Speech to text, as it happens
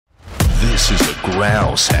This is the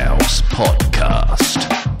Grouse House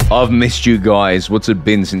Podcast. I've missed you guys. What's it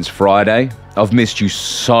been since Friday? I've missed you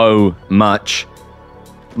so much.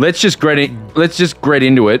 Let's just get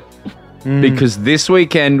into it because this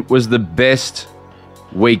weekend was the best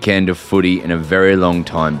weekend of footy in a very long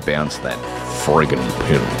time. Bounce that friggin'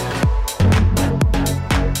 pill.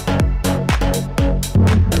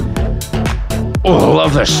 Oh, I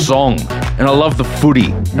love that song, and I love the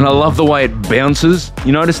footy, and I love the way it bounces.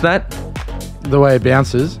 You notice that? The way it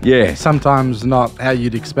bounces? Yeah. Sometimes not how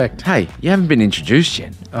you'd expect. Hey, you haven't been introduced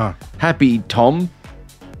yet. Oh. Happy Tom.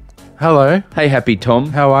 Hello. Hey, Happy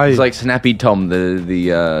Tom. How are you? It's like Snappy Tom,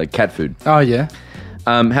 the cat food. Oh, yeah.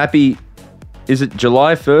 Happy, is it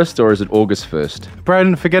July 1st or is it August 1st?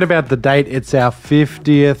 Braden, forget about the date. It's our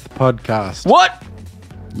 50th podcast. What?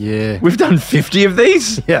 Yeah. We've done 50 of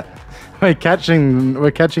these? Yeah. We're catching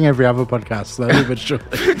every other podcast slowly but surely.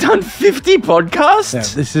 We've done 50 podcasts?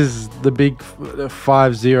 Yeah, this is the big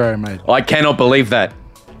 5-0, mate. I cannot believe that.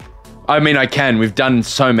 I mean, I can. We've done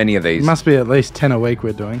so many of these. It must be at least 10 a week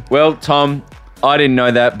we're doing. Well, Tom, I didn't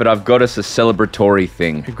know that, but I've got us a celebratory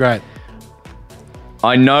thing. Great.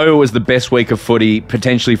 I know it was the best week of footy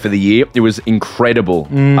potentially for the year. It was incredible.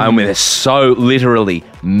 I mean, there's so literally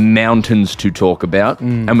mountains to talk about,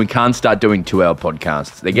 and we can't start doing 2-hour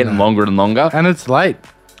podcasts. They're getting longer and longer. And it's late.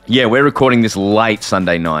 Yeah, we're recording this late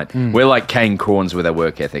Sunday night. We're like Kane Corns with our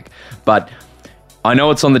work ethic, but I know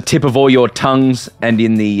it's on the tip of all your tongues and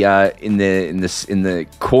in the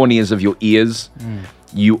corneas of your ears.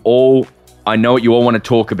 I know what you all want to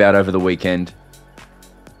talk about over the weekend.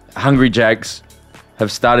 Hungry Jacks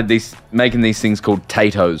have started making these things called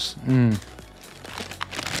Tatos.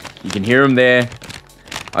 You can hear them there.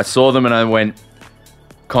 I saw them and I went,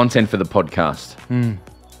 content for the podcast.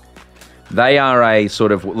 They are a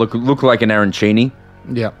sort of look like an arancini.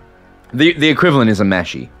 Yeah. The equivalent is a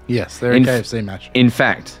mashie. Yes, they're a KFC mash. In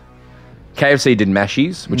fact, KFC did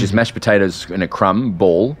mashies, which is mashed potatoes in a crumbed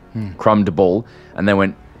ball, and they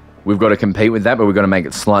went, we've got to compete with that, but we've got to make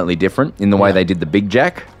it slightly different in the way they did the Big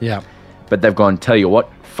Jack. Yeah. But they've gone, tell you what,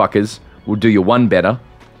 fuckers, we'll do you one better.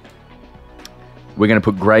 We're going to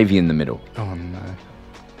put gravy in the middle. Oh, no.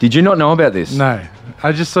 Did you not know about this? No.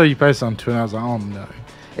 I just saw you post on Twitter and I was like, oh, no.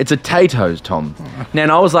 It's a Tato's, Tom. Now,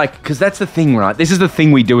 and I was like, because that's the thing, right? This is the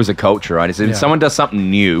thing we do as a culture, right? Is if someone does something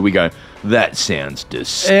new, we go, that sounds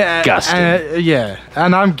disgusting. Yeah,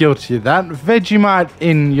 and I'm guilty of that. Vegemite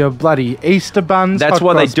in your bloody Easter buns. That's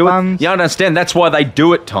why they do buns. it. You understand? That's why they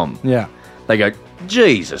do it, Tom. Yeah. They go,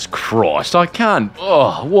 Jesus Christ, I can't.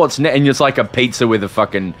 Oh, what's next? And it's like a pizza with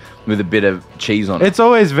a bit of cheese on it. It's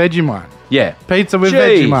always Vegemite. Yeah. Pizza with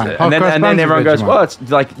Vegemite. And then everyone goes, well, it's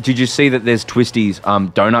like, did you see that there's Twisties,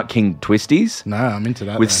 Donut King Twisties? No, I'm into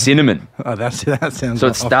that. With cinnamon. Oh, that sounds So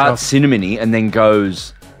it starts cinnamony and then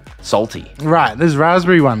goes salty. Right, there's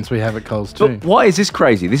raspberry ones we have at Coles too. But why is this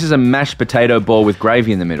crazy? This is a mashed potato ball with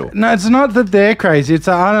gravy in the middle. No, it's not that they're crazy. It's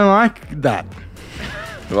I don't like that.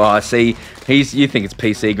 Well, I see. You think it's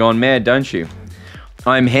PC gone mad, don't you?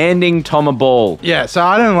 I'm handing Tom a ball. Yeah, so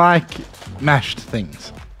I don't like mashed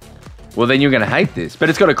things. Well, then you're going to hate this. But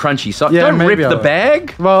it's got a crunchy side. Yeah, don't rip the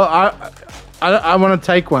bag. Well, I want to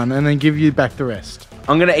take one and then give you back the rest.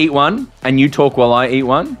 I'm going to eat one, and you talk while I eat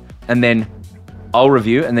one, and then I'll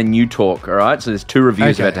review, and then you talk, all right? So there's 2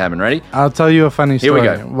 reviews about to happen. Ready? I'll tell you a funny story.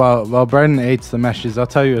 Here we go. While Braden eats the mashes, I'll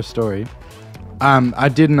tell you a story. I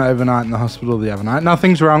did an overnight in the hospital the other night.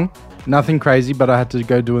 Nothing's wrong. Nothing crazy, but I had to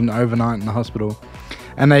go do an overnight in the hospital.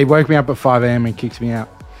 And they woke me up at 5 a.m. and kicked me out.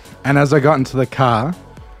 And as I got into the car,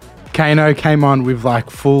 Kano came on with like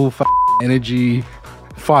full energy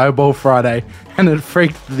Fireball Friday, and it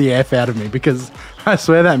freaked the F out of me because I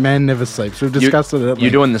swear that man never sleeps. We've discussed it at length. You're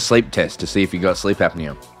doing the sleep test to see if you got sleep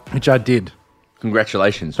apnea. Which I did.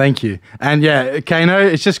 Congratulations. Thank you. And yeah, Kano,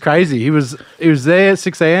 it's just crazy. He was there at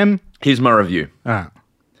 6 a.m. Here's my review.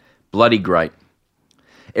 Bloody great.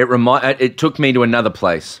 It took me to another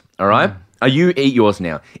place, all right? You eat yours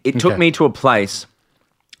now. It took me to a place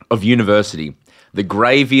of university. The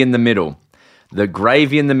gravy in the middle. The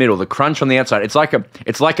crunch on the outside. It's like a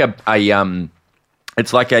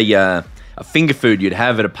finger food you'd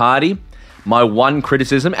have at a party. My one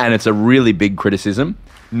criticism, and it's a really big criticism,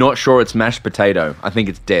 not sure it's mashed potato. I think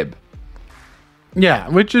it's Deb. Yeah,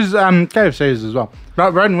 which is KFC's as well.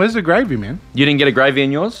 But Roden, where's the gravy, man? You didn't get a gravy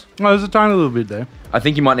in yours? Oh, there's a tiny little bit there. I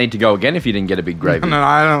think you might need to go again if you didn't get a big gravy. No,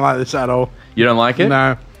 I don't like this at all. You don't like it?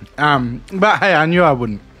 No. But hey, I knew I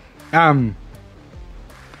wouldn't. I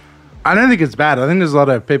don't think it's bad. I think there's a lot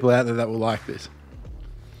of people out there that will like this.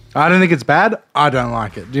 I don't think it's bad. I don't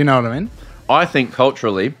like it. Do you know what I mean? I think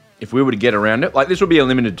culturally, if we were to get around it, like this would be a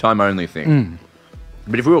limited time only thing.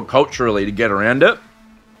 But if we were culturally to get around it,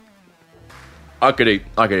 I could eat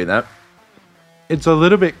that. It's a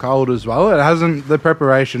little bit cold as well. The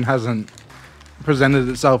preparation hasn't presented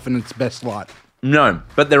itself in its best light. No,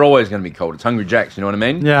 but they're always going to be cold. It's Hungry Jack's, you know what I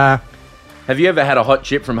mean? Yeah. Have you ever had a hot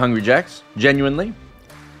chip from Hungry Jack's? Genuinely?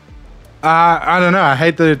 I don't know. I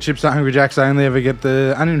hate the chips at Hungry Jack's. I only ever get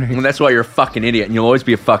the onion rings. Well, that's why you're a fucking idiot, and you'll always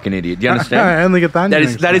be a fucking idiot. Do you understand? I only get the onion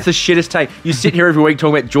rings. That is the shittest take. You sit here every week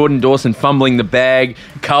talking about Jordan Dawson fumbling the bag,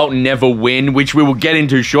 Carlton never win, which we will get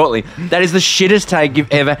into shortly. That is the shittest take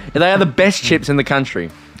you've ever... They are the best chips in the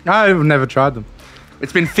country. I've never tried them.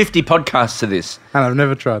 It's been 50 podcasts to this. And I've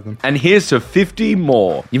never tried them. And here's to 50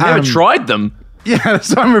 more. You've never tried them? Yeah, that's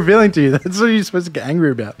what I'm revealing to you. That's what you're supposed to get angry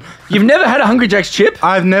about. You've never had a Hungry Jack's chip?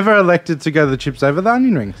 I've never elected to go the chips over the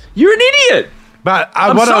onion rings. You're an idiot. But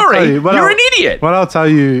I'm sorry. You're an idiot. What I'll tell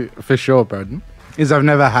you for sure, Broden, is I've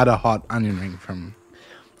never had a hot onion ring from...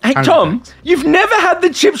 Hey, Hungry Tom, Jack's. You've never had the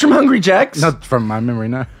chips from Hungry Jack's? Not from my memory,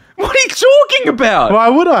 no. What are you talking about? Why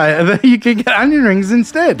would I? You can get onion rings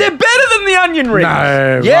instead. They're better than the onion rings.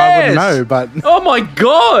 No, yes. I wouldn't know, but... Oh, my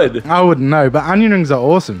God. I wouldn't know, but onion rings are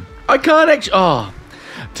awesome. I can't actually... Oh...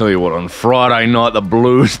 Tell you what, on Friday night, the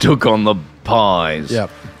Blues took on the Pies. Yep.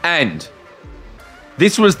 And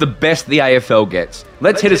this was the best the AFL gets.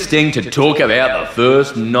 Let's hit a sting to talk about the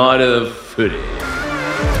first night of footy.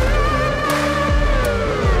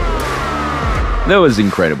 That was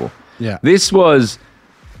incredible. Yeah. This was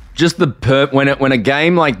just the when a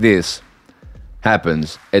game like this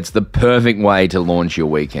happens, it's the perfect way to launch your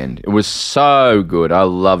weekend. It was so good. I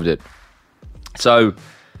loved it. So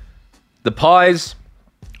the Pies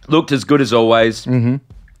looked as good as always. Mm-hmm.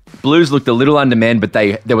 Blues looked a little undermanned, but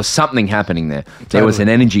there was something happening there. Totally. There was an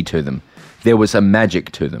energy to them. There was a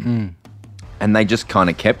magic to them. And they just kind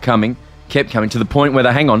of kept coming to the point where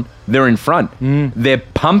they're in front. They're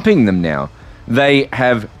pumping them now. They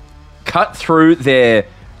have cut through their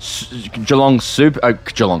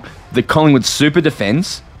the Collingwood super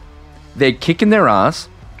defence. They're kicking their ass.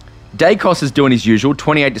 Dacos is doing his usual,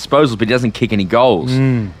 28 disposals, but he doesn't kick any goals.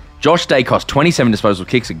 Josh Dacos, 27 disposal,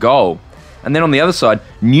 kicks a goal. And then on the other side,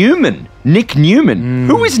 Nick Newman.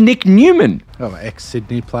 Who is Nick Newman? Oh,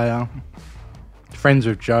 ex-Sydney player. Friends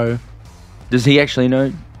with Joe. Does he actually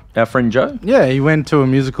know our friend Joe? Yeah, he went to a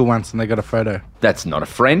musical once and they got a photo. That's not a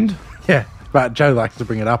friend. Yeah, but Joe likes to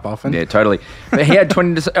bring it up often. Yeah, totally. But he had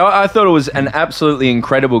 20... I thought it was an absolutely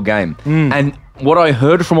incredible game. And what I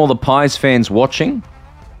heard from all the Pies fans watching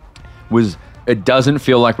was... It doesn't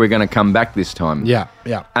feel like we're going to come back this time. Yeah,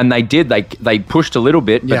 yeah. And they did. They pushed a little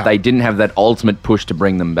bit, but they didn't have that ultimate push to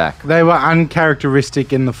bring them back. They were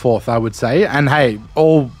uncharacteristic in the fourth, I would say. And hey,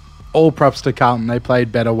 all props to Carlton. They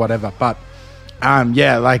played better, whatever. But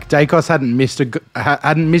like Dacos hadn't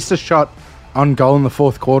missed a shot on goal in the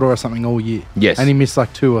fourth quarter or something all year. Yes, and he missed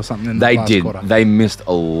like 2 or something in the last quarter. They missed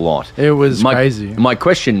a lot. It was crazy. My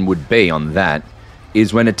question would be on that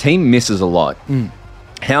is when a team misses a lot.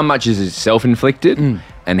 How much is it self-inflicted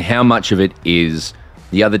and how much of it is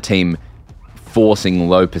the other team forcing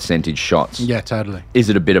low percentage shots? Yeah, totally. Is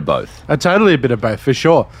it a bit of both? Totally a bit of both, for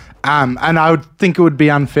sure. And I would think it would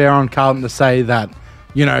be unfair on Carlton to say that,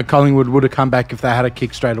 Collingwood would have come back if they had a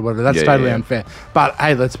kick straight or whatever. That's totally unfair. But,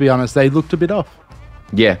 hey, let's be honest, they looked a bit off.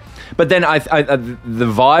 Yeah. But then the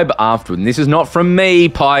vibe afterward, and this is not from me,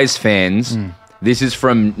 Pies fans. This is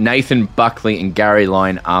from Nathan Buckley and Gary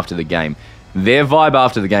Lyon after the game. Their vibe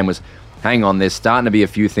after the game was, hang on, there's starting to be a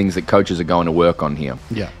few things that coaches are going to work on here.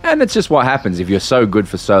 Yeah. And it's just what happens if you're so good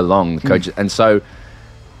for so long, coaches. And so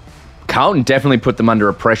Carlton definitely put them under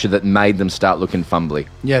a pressure that made them start looking fumbly.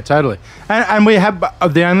 Yeah, totally. And we have,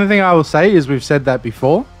 the only thing I will say is we've said that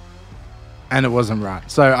before, and it wasn't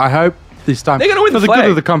right. So I hope this time, they're going to win for the good flag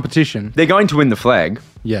of the competition. They're going to win the flag.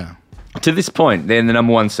 Yeah. To this point, they're the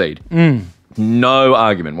number 1 seed. No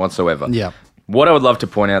argument whatsoever. Yeah. What I would love to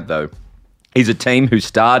point out, though, is a team who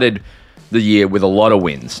started the year with a lot of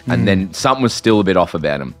wins, and then something was still a bit off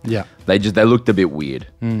about them. Yeah. They looked a bit weird.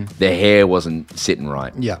 Their hair wasn't sitting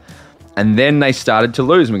right. Yeah. And then they started to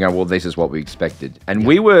lose, and we go, well, this is what we expected. And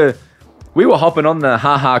we were hopping on the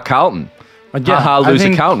ha-ha Carlton. Ha-ha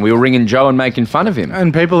loser Carlton. We were ringing Joe and making fun of him.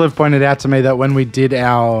 And people have pointed out to me that when we did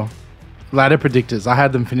our ladder predictors, I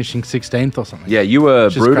had them finishing 16th or something. Yeah, you were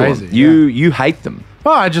brutal. Crazy, you hate them.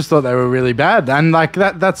 Well, I just thought they were really bad. And like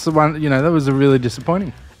that's the one, that was really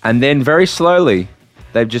disappointing. And then very slowly,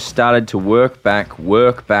 they've just started to work back.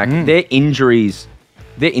 Their injuries,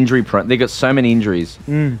 they're injury prone. They got so many injuries.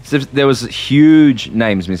 So there was huge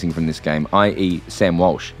names missing from this game, i.e. Sam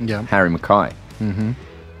Walsh, Harry Mackay.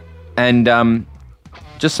 And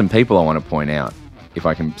just some people I want to point out. if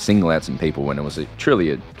I can single out some people when it was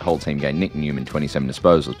truly a whole team game. Nick Newman, 27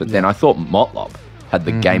 disposals. But then I thought Motlop had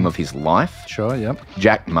the game of his life. Sure, yep.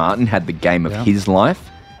 Jack Martin had the game of his life.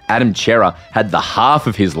 Adam Chera had the half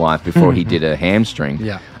of his life before he did a hamstring.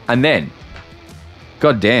 Yeah. And then,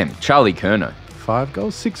 goddamn, Charlie Curnow. 5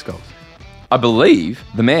 goals, 6 goals. I believe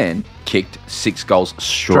the man kicked 6 goals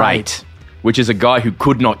straight, which is a guy who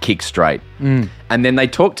could not kick straight. And then they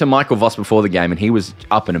talked to Michael Voss before the game, and he was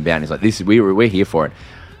up and about. And he's like, we're here for it.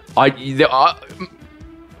 It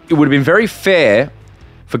would have been very fair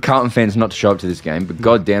for Carlton fans not to show up to this game, but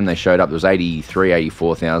goddamn, they showed up. There was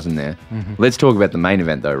 84,000 there. Let's talk about the main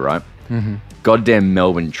event, though, right? Goddamn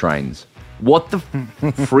Melbourne trains. What the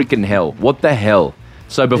freaking hell? What the hell?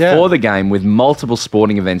 So before the game, with multiple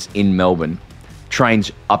sporting events in Melbourne,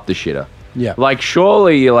 trains up the shitter. Yeah. Like,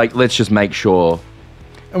 surely you're like, let's just make sure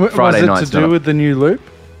Friday night's was it to do with the new loop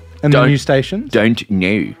and the new stations? Don't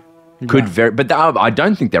know. But I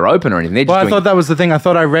don't think they're open or anything. They're just I thought that was the thing. I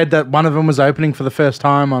thought I read that one of them was opening for the first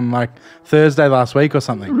time on like Thursday last week or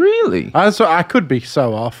something. Really? I could be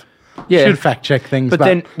so off. Yeah. Should fact check things. But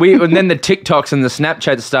then the TikToks and the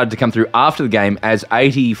Snapchats started to come through after the game as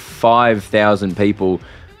 85,000 people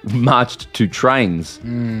marched to trains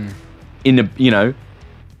in a,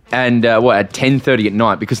 and at 10:30 at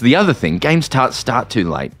night, because the other thing, games start too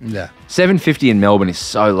late. Yeah. 7:50 in Melbourne is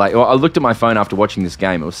so late. Well, I looked at my phone after watching this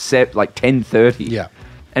game. It was set like 10:30. Yeah.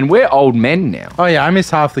 And we're old men now. Oh yeah, I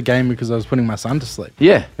missed half the game because I was putting my son to sleep.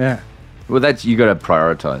 Yeah. Yeah. Well, you got to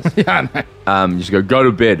prioritize. Yeah, I know. Just go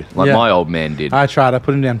to bed like my old man did. I tried. I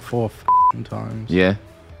put him down 4 times. Yeah.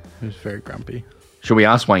 He was very grumpy. Should we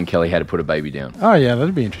ask Wayne Kelly how to put a baby down? Oh yeah,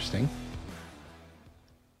 that'd be interesting.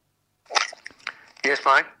 Yes,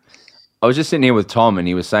 mate. I was just sitting here with Tom, and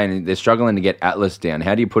he was saying they're struggling to get Atlas down.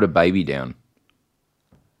 How do you put a baby down?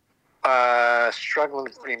 Struggling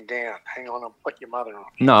to put him down. Hang on, I'll put your mother on.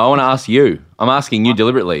 No, I want to ask you. I'm asking you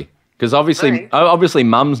deliberately. Because obviously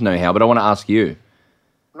mums know how, but I want to ask you.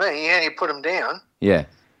 Me? How do you put him down? Yeah.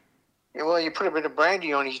 Well, you put a bit of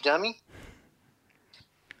brandy on his dummy.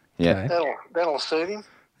 Yeah. Okay. That'll suit him.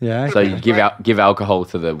 Yeah. So you give alcohol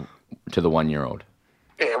to the 1-year-old.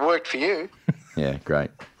 Yeah, it worked for you. Yeah, great.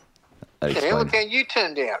 That Yeah, explains. look how you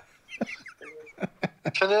turned out.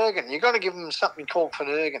 Finurgan. You got to give him something called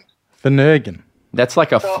Finurgan. Finurgan. That's like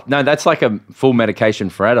that's like a full medication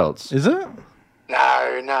for adults. Is it?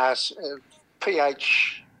 No, it's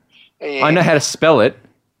PH. I know how to spell it.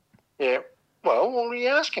 Yeah. Well, what are you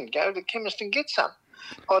asking? Go to the chemist and get some.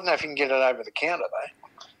 I don't know if you can get it over the counter,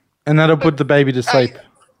 though. And that'll put the baby to sleep.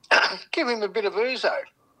 Give him a bit of ouzo.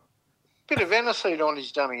 Bit of aniseed on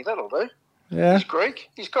his dummy. That'll do. Yeah. He's Greek.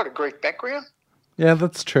 He's got a Greek background. Yeah,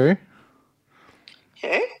 that's true.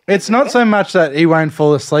 Yeah. It's not so much that he won't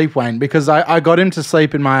fall asleep, Wayne, because I got him to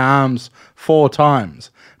sleep in my arms 4 times.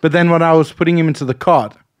 But then when I was putting him into the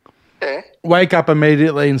cot, Yeah. wake up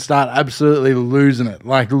immediately and start absolutely losing it.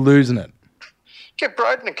 Get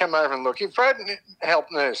Broden to come over and look. If Broden help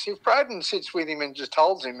nurse, if Broden sits with him and just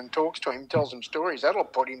holds him and talks to him, tells him stories, that'll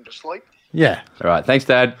put him to sleep. Yeah. All right. Thanks,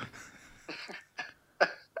 Dad.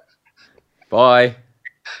 Bye.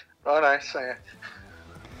 Righto, see ya.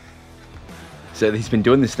 So he's been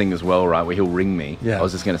doing this thing as well, right, where he'll ring me. Yeah. I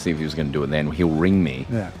was just going to see if he was going to do it then. He'll ring me.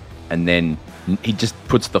 Yeah. And then he just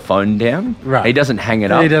puts the phone down. Right. He doesn't hang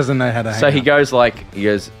it up. He doesn't know how to hang So up. he goes,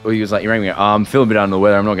 you rang me, I'm feeling a bit under the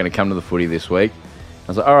weather. I'm not going to come to the footy this week. I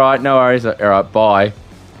was like, all right, no worries. All right, bye.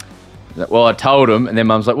 He's like, well, I told him. And then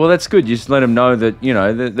Mum's like, well, that's good. You just let him know that,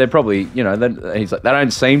 they're probably, he's like, they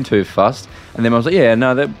don't seem too fussed. And then Mum's like, yeah,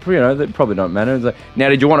 no, they probably don't matter. He's like, now,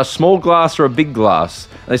 did you want a small glass or a big glass?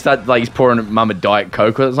 And they start, he's pouring Mum a Diet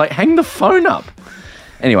Coke. I was like, hang the phone up.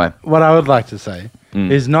 Anyway. What I would like to say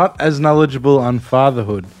is not as knowledgeable on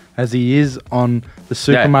fatherhood as he is on the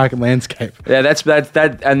supermarket landscape. Yeah,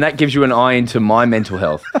 and that gives you an eye into my mental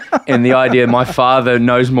health and the idea my father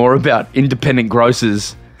knows more about independent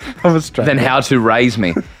grocers Of Australia. than how to raise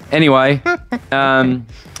me. Anyway, it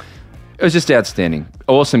was just outstanding.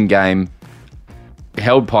 Awesome game.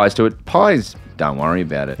 Held Pies to it. Pies, don't worry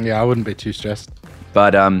about it. Yeah, I wouldn't be too stressed.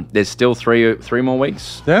 But there's still three more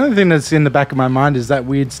weeks. The only thing that's in the back of my mind is that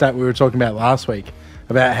weird stat we were talking about last week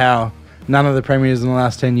about how none of the premiers in the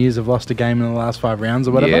last 10 years have lost a game in the last 5 rounds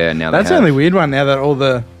or whatever. Yeah, now they that's the have. only weird one now that all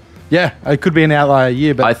the... Yeah, it could be an outlier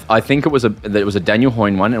year, but... I think it was a Daniel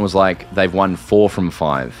Hoyne one. And it was like they've won 4 from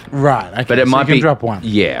 5. Right, okay. But it so might you can be drop one.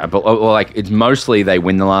 Yeah, but it's mostly they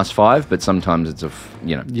win the last 5, but sometimes it's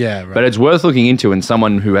Yeah, right. But it's worth looking into, and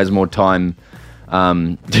someone who has more time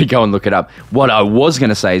to go and look it up. What I was going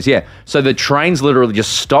to say is, so the trains literally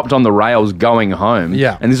just stopped on the rails going home.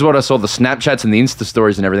 Yeah. And this is what I saw, the Snapchats and the Insta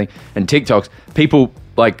stories and everything, and TikToks. People,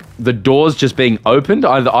 like, the doors just being opened,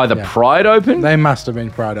 either pried open. They must have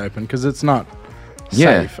been pried open because it's not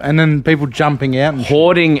Yeah. safe. And then people jumping out. And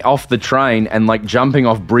hoarding off the train and, like, jumping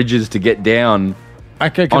off bridges to get down.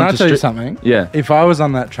 Okay, can I onto tell you stri- something? Yeah. If I was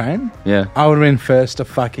on that train, Yeah. I would have been first to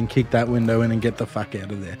fucking kick that window in and get the fuck out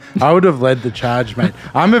of there. I would have led the charge, mate.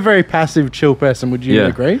 I'm a very passive, chill person. Would you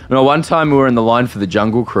agree? No, one time we were in the line for the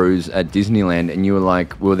Jungle Cruise at Disneyland, and you were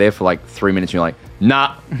like, we were there for like 3 minutes, and you're like,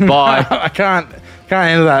 nah, bye. I can't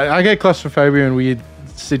handle that. I get claustrophobia in weird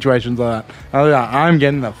situations like that. I'm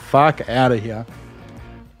getting the fuck out of here.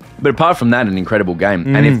 But apart from that, an incredible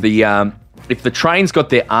game. And if the trains got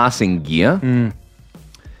their arse in gear,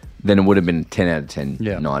 then it would have been a 10 out of 10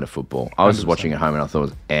 night of football. I was just watching at home and I thought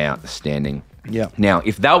it was outstanding. Yeah. Now,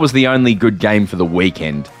 if that was the only good game for the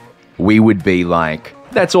weekend, we would be like,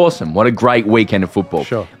 that's awesome. What a great weekend of football.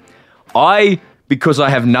 Sure. Because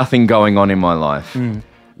I have nothing going on in my life,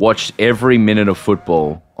 watched every minute of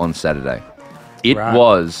football on Saturday. It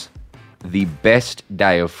was the best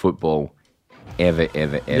day of football ever.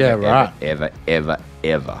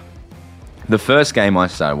 The first game I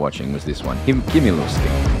started watching was this one. Give me a little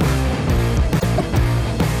stick.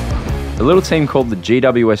 A little team called the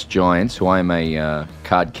GWS Giants, who I am a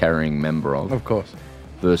card-carrying member of. Of course.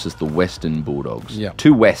 Versus the Western Bulldogs. Yeah.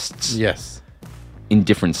 Two Wests. Yes. In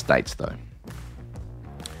different states, though.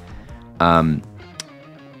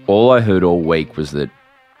 All I heard all week was that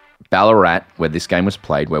Ballarat, where this game was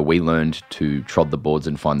played, where we learned to trod the boards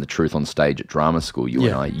and find the truth on stage at drama school, you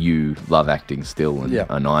and I, you love acting still,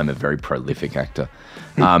 and I'm a very prolific actor.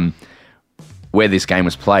 Where this game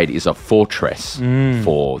was played is a fortress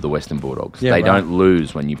for the Western Bulldogs. They don't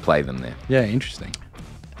lose when you play them there. Yeah, interesting.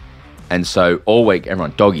 And so all week,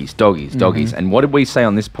 everyone, doggies. And what did we say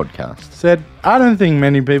on this podcast? Said, I don't think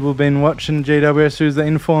many people have been watching GWS who's the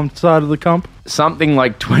informed side of the comp. Something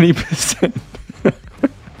like 20%.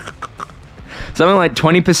 Something like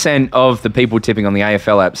 20% of the people tipping on the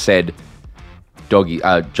AFL app said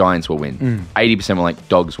Giants will win. 80% were like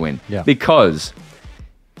Dogs win. Yeah. Because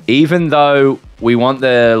even though we want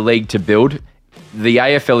the league to build, the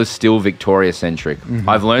AFL is still Victoria-centric.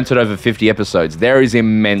 I've learnt it over 50 episodes. There is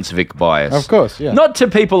immense Vic bias. Of course, yeah. Not to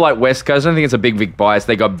people like West Coast. I don't think it's a big Vic bias.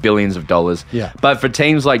 They got billions of dollars. Yeah. But for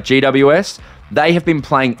teams like GWS, they have been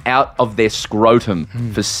playing out of their scrotum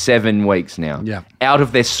for 7 weeks now. Yeah. Out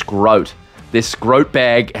of their scrot. Their scrot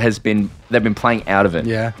bag they've been playing out of it.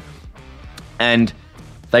 Yeah. And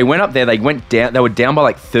they went up there, they went down, they were down by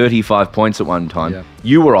like 35 points at one time. Yeah.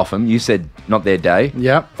 You were off them. You said not their day.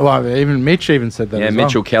 Yeah. Well, even Mitch even said that as well.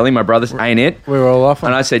 Mitchell Kelly, my brothers, ain't it? We were all off them.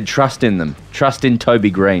 And I said, trust in them. Trust in Toby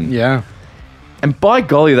Green. Yeah. And by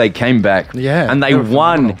golly, they came back. Yeah. And they were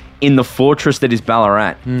won phenomenal. in the fortress that is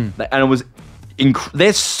Ballarat. And it was...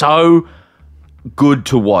 they're so good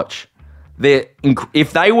to watch.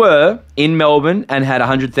 If they were in Melbourne and had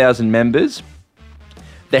 100,000 members,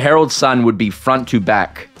 the Herald Sun would be front to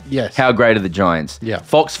back. Yes. How great are the Giants? Yeah.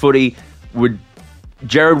 Fox Footy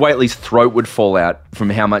Jared Waitley's throat would fall out from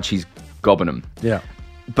how much he's gobbing them. Yeah.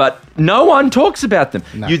 But no one talks about them.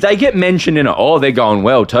 No. They get mentioned in they're going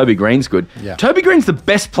well. Toby Green's good. Yeah. Toby Green's the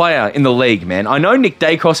best player in the league, man. I know Nick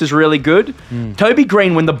Dacos is really good. Toby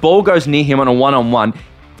Green, when the ball goes near him on a one-on-one,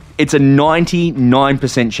 it's a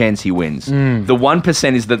 99% chance he wins. The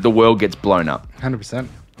 1% is that the world gets blown up. 100%.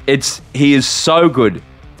 He is so good.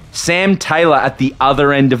 Sam Taylor at the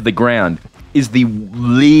other end of the ground is the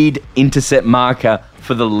lead intercept marker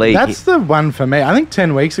for the league. That's the one for me. I think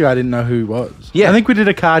 10 weeks ago I didn't know who he was. Yeah. I think we did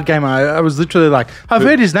a card game. I was literally like, I've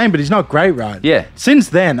heard his name, but he's not great, right? Yeah. Since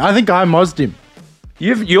then, I think I mozzed him.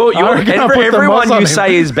 Everyone you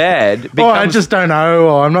say is bad. I just don't know,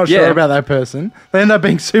 or I'm not sure about that person. They end up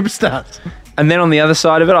being superstars. And then on the other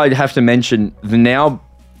side of it, I'd have to mention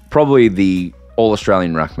probably the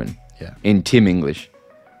All-Australian ruckman in Tim English.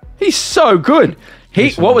 He's so good.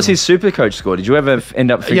 What was his super coach score? Did you ever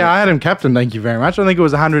end up figuring? Yeah, I had him captain, thank you very much. I think it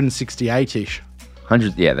was 168-ish.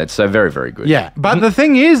 100, that's so very, very good. Yeah, but the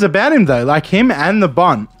thing is about him, though, like him and the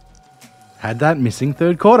Bont had that missing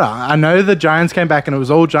third quarter. I know the Giants came back and it was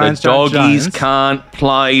all Giants. The doggies Giants. can't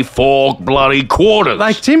play 4 bloody quarters.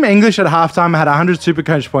 Like Tim English at halftime had 100 super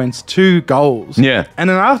coach points, 2 goals. Yeah. And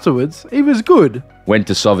then afterwards, he was good. Went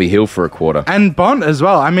to Sovey Hill for a quarter. And Bont as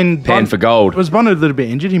well. I mean, Pan for gold. Was Bont a little bit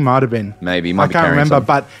injured? He might have been. Maybe. He I might be can't carrying remember,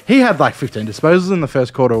 something. but he had like 15 disposals in the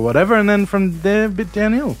first quarter or whatever, and then from there, a bit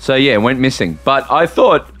downhill. So, went missing. But I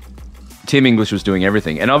thought Tim English was doing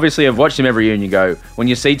everything. And obviously, I've watched him every year, and you go, when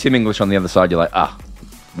you see Tim English on the other side, you're like,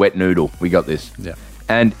 wet noodle. We got this. Yeah.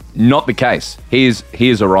 And not the case. He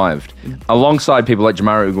has arrived alongside people like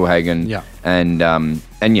Jamara Ugelhagen. Yeah. And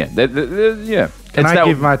yeah, yeah. Can I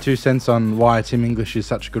give my 2 cents on why Tim English is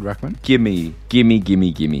such a good ruckman? Gimme.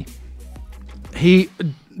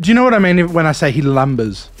 Do you know what I mean when I say he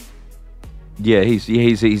lumbers? Yeah, he's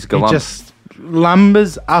galump. He just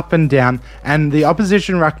lumbers up and down, and the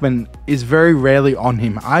opposition ruckman is very rarely on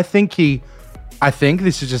him. I think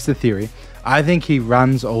this is just a theory. I think he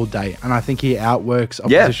runs all day, and I think he outworks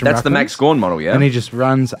opposition that's ruckmans. the Max Gorn model, yeah. And he just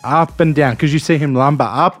runs up and down, because you see him lumber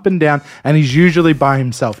up and down, and he's usually by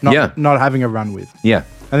himself, not having a run with. Yeah.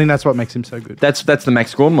 I think that's what makes him so good. That's the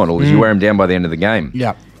Max Gorn model, is you wear him down by the end of the game.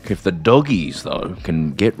 Yeah. If the doggies, though,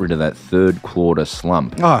 can get rid of that third quarter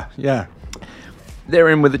slump, Oh, yeah. they're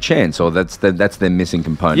in with a chance, or that's their missing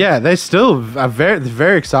component. Yeah, they still are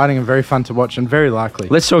very exciting and very fun to watch and very likely.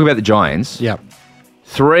 Let's talk about the Giants. Yeah.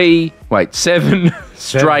 7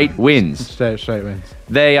 straight wins. Straight wins.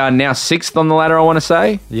 They are now 6th on the ladder, I want to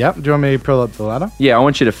say. Yep. Do you want me to pull up the ladder? Yeah, I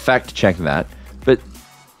want you to fact check that. But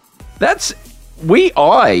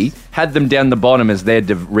I had them down the bottom as they're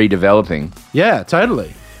redeveloping. Yeah,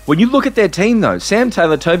 totally. When you look at their team, though, Sam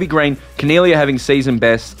Taylor, Toby Green, Cornelia having season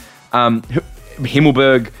best,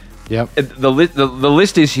 Himmelberg. Yep. The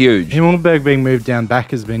list is huge. Himmelberg being moved down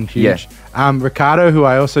back has been huge. Yeah. Ricardo, who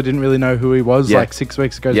I also didn't really know who he was like 6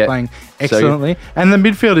 weeks ago, is playing excellently. And the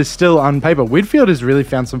midfield is still on paper. Whitfield has really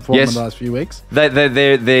found some form in the last few weeks.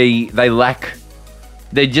 They lack.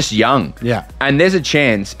 They're just young. Yeah. And there's a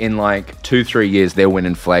chance in like 2-3 years they're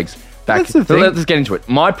winning flags back. That's the thing. Let's get into it.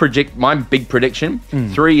 My big prediction: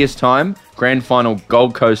 3 years time, grand final,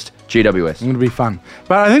 Gold Coast, GWS. It's going to be fun.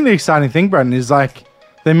 But I think the exciting thing, Brendan, is like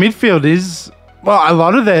their midfield is, well, a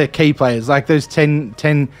lot of their key players, like those 10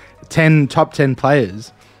 top 10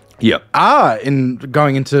 players, are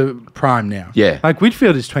going into prime now. Yeah. Like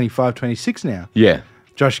Whitfield is 25, 26 now. Yeah.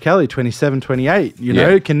 Josh Kelly, 27, 28. You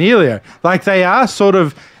know, Cornelio. Like they are sort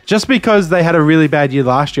of, just because they had a really bad year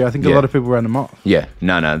last year, I think a lot of people ran them off. Yeah.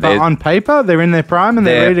 No. But on paper, they're in their prime and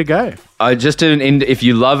they're ready to go. If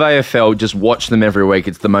you love AFL, just watch them every week.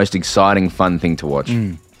 It's the most exciting, fun thing to watch.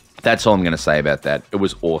 That's all I'm going to say about that. It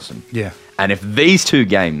was awesome. Yeah. And if these 2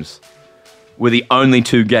 games were the only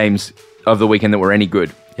 2 games of the weekend that were any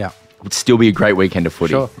good, it would still be a great weekend of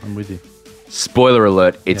footy. Sure, I'm with you. Spoiler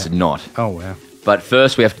alert, it's not. Oh, wow. But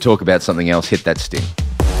first, we have to talk about something else. Hit that sting.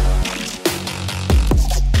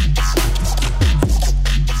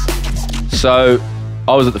 So,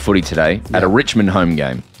 I was at the footy today at a Richmond home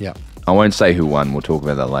game. Yeah. I won't say who won. We'll talk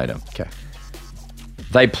about that later. Okay.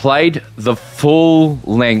 They played the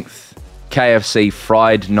full-length KFC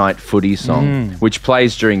Fried Night Footy song, which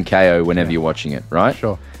plays during KO whenever you're watching it, right?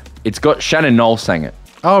 Sure. It's got Shannon Knoll sang it.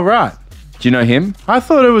 Oh, right. Do you know him? I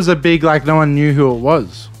thought it was a big, like, no one knew who it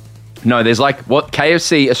was. No, there's like what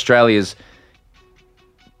KFC Australia's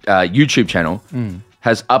YouTube channel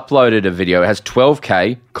has uploaded a video. It has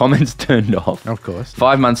 12K, comments turned off. Of course.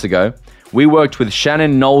 5 months ago, we worked with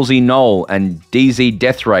Shannon Knowlesy Knoll and DZ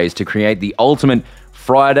Death Rays to create the ultimate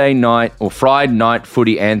Fried Night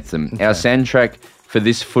Footy anthem, our soundtrack for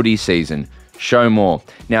this footy season. Show more.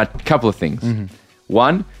 Now, a couple of things.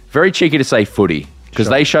 One, very cheeky to say footy, because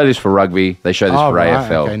they show this for rugby, they show this for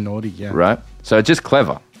AFL. Okay, naughty, yeah. Right? So it's just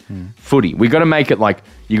clever. Footy. We got to make it like,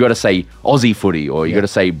 you got to say Aussie footy, or you got to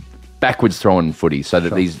say backwards throwing footy, so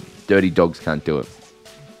that these dirty dogs can't do it.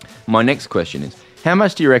 My next question is, how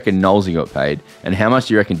much do you reckon Knowlesy got paid, and how much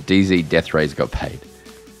do you reckon DZ Death Rays got paid?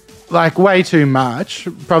 Like, way too much.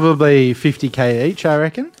 Probably 50K each, I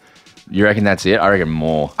reckon. You reckon that's it? I reckon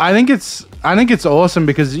more. I think it's awesome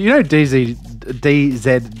because, you know, DZ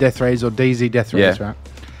Death Rays or DZ Death Rays, right?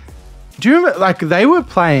 Do you remember, like, they were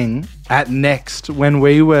playing at Next when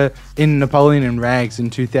we were in Napoleon and Rags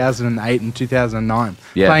in 2008 and 2009,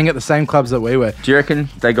 playing at the same clubs that we were. Do you reckon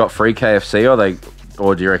they got free KFC,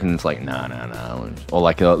 or do you reckon it's like, no, or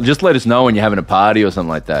like, just let us know when you're having a party or something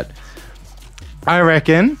like that? I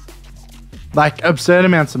reckon, like, absurd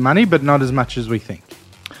amounts of money, but not as much as we think.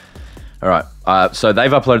 All right, so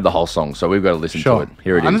they've uploaded the whole song, so we've got to listen to it.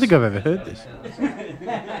 Here it is. I don't think I've ever heard this.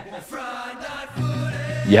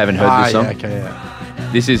 You haven't heard this song? Yeah, okay, yeah.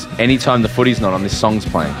 This is anytime the footy's not on, this song's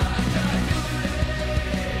playing.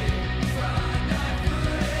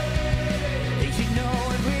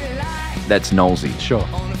 That's Knowlesy. Sure.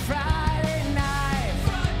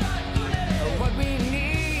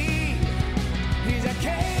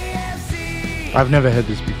 I've never heard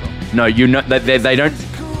this before. No, you know they don't.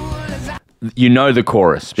 You know the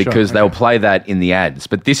chorus because they'll play that in the ads.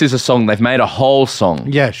 But this is a song they've made a whole song.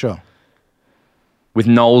 Yeah, sure. With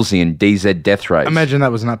Knowlesy and DZ Death Rays. Imagine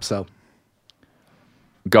that was an upsell.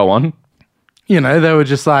 Go on. You know, they were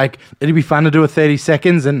just like, it'd be fun to do a 30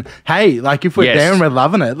 seconds. And hey, like if we're Yes. there and we're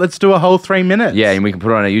loving it, let's do a whole 3 minutes. Yeah, and we can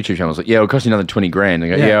put it on our YouTube channel. It's like, yeah, it'll cost you another 20 grand.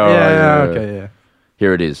 And go, yeah, all right, okay, yeah.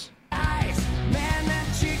 Here it is.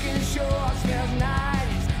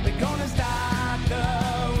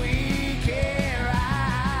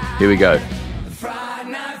 Here we go.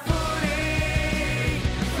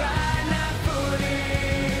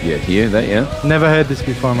 Yeah, hear that, yeah? Never heard this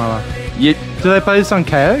before in my life. Yeah, Do they play this on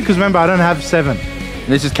KO? Because remember, I don't have 7.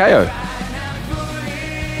 this is KO.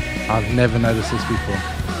 I've never noticed this before.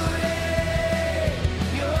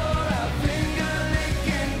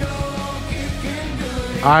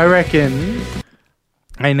 I reckon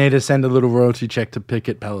I need to send a little royalty check to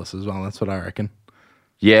Picket Palace as well. That's what I reckon.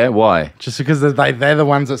 Yeah, why? Just because they're the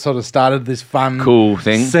ones that sort of started this fun, Cool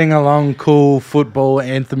thing. sing-along, cool football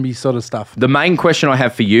anthem-y sort of stuff. The main question I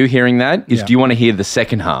have for you hearing that is, Yeah. do you want to hear the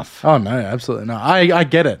second half? Oh, no, absolutely not. I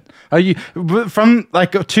get it. From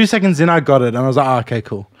like 2 seconds in, I got it, and I was like, oh, okay,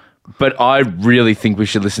 cool. But I really think we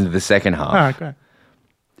should listen to the second half. All right, great.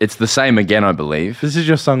 It's the same again, I believe. This is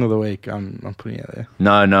your song of the week. I'm putting it there.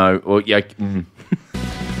 No. Well, yeah.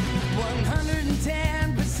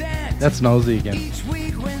 That's Nosey again.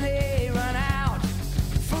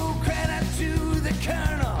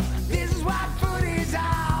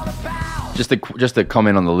 Just a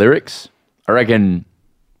comment on the lyrics. I reckon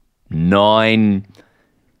 9,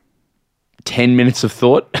 10 minutes of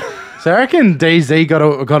thought. So I reckon DZ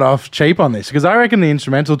got off cheap on this because I reckon the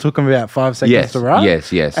instrumental took them about 5 seconds Yes, to write.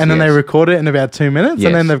 yes, And then yes. they record it in about 2 minutes, Yes.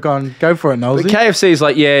 and then they've gone, go for it, Nosey. The KFC is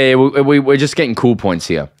like, yeah, we're just getting cool points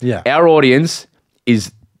here. Yeah. Our audience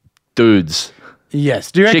is dudes.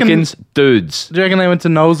 Yes. Do you reckon? Chickens, dudes. Do you reckon they went to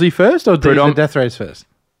Nosey first or DZ Death Race first?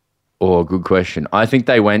 Oh, good question. I think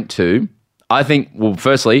they went to... well,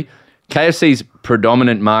 firstly, KFC's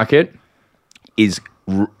predominant market is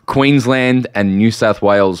Queensland and New South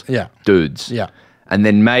Wales dudes. Yeah. And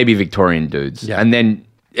then maybe Victorian dudes. Yeah. And then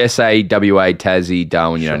SA, WA, Tassie,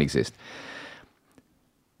 Darwin, you don't exist.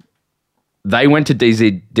 They went to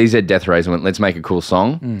DZ Death Race and went, let's make a cool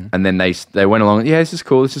song. And then they went along, yeah, this is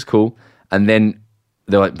cool. And then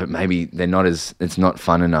they're like, but maybe it's not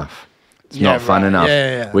fun enough. It's not fun enough.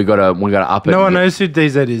 Yeah. We gotta up it. No one knows who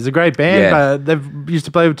DZ is. A great band, Yeah. but they've used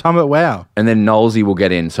to play with Tom at WoW. And then Knowlesy will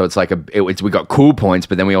get in. So it's like we got cool points,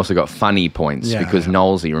 but then we also got funny points because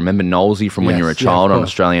Knowlesy. Remember Knowlesy from when you were a child on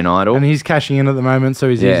Australian Idol? And he's cashing in at the moment, so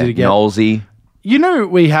he's yeah, easy to get. Knowlesy. You know,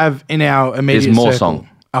 we have in our immediate There's more circle. song.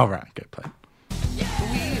 Oh, right. Go play.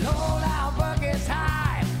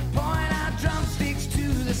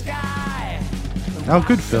 Oh,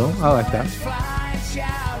 good, Phil. I like that.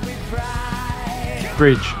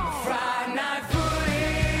 Bridge.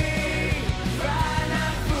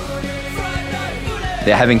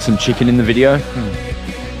 They're having some chicken in the video.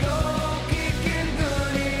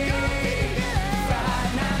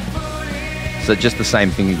 So just the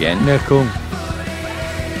same thing again. Yeah, cool.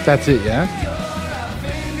 That's it, yeah?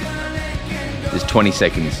 There's 20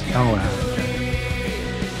 seconds. Oh, wow.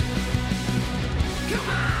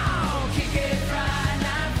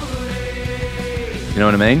 You know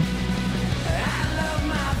what I mean?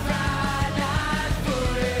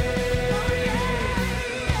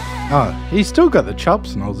 Oh, he's still got the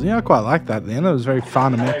chops, Nosey. I quite like that then. It was very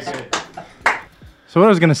fun and mix. So what I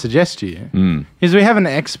was going to suggest to you is we have an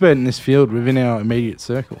expert in this field within our immediate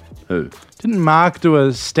circle. Who? Didn't Mark do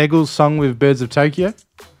a Steggles song with Birds of Tokyo?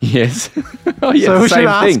 Yes. Oh, yeah, So the we should same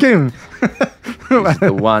ask thing. him.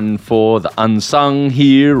 The one for the unsung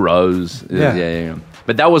heroes. Yeah.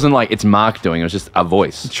 But that wasn't like it's Mark doing. It was just a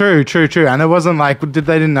voice. True. And it wasn't like, they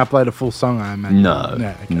didn't upload a full song, I imagine. No.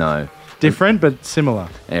 Okay. No. Different, but similar.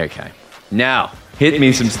 Okay. Now, hit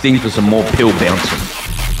me some sting for some more pill bouncing.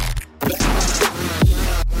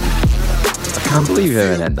 I can't believe you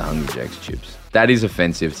haven't had the Hungry Jack's chips. That is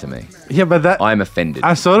offensive to me. Yeah, but that... I'm offended.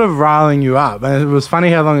 I'm sort of riling you up. And it was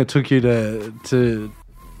funny how long it took you to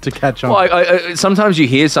catch on. Well, I sometimes you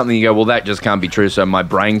hear something, you go, well, that just can't be true, so my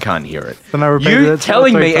brain can't hear it. Then I repeated You it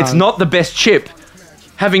telling 3 me it's times. not the best chip,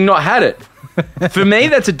 having not had it. For me,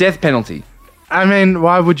 that's a death penalty. I mean,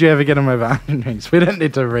 why would you ever get them over onion rings? We don't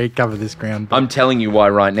need to recover this ground. But... I'm telling you why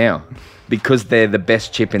right now. Because they're the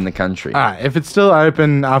best chip in the country. All right, if it's still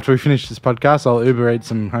open after we finish this podcast, I'll Uber eat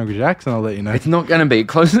some Hungry Jacks and I'll let you know. It's not going to be. It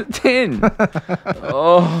closes at 10.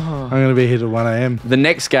 Oh. I'm going to be here till 1 a.m. The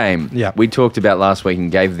next game Yeah. we talked about last week and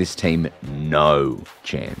gave this team no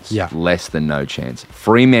chance. Yeah. Less than no chance.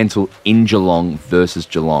 Fremantle in Geelong versus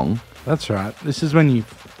Geelong. That's right. This is when you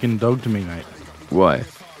fucking dogged me, mate. Why?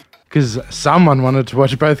 Because someone wanted to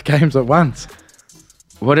watch both games at once.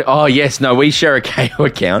 What? Oh, yes. No, we share a KO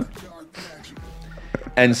account.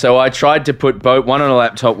 And so I tried to put both, one on a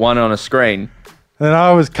laptop, one on a screen, Then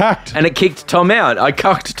I was cucked. and it kicked Tom out. I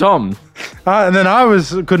cucked Tom. And then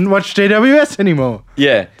couldn't watch GWS anymore.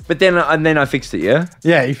 Yeah, but then I fixed it. Yeah.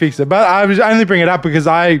 Yeah, he fixed it. But I was only bringing it up because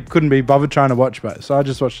I couldn't be bothered trying to watch both. So I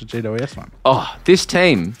just watched the GWS one. Oh, this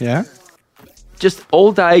team Yeah. just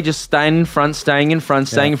all day, just staying in front.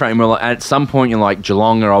 And we're like, at some point, you're like,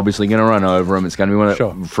 Geelong are obviously going to run over them. It's going to be one of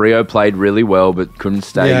Sure. Freo played really well, but couldn't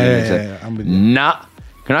stay. Yeah, I'm with you. Nah.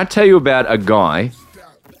 Can I tell you about a guy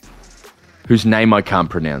whose name I can't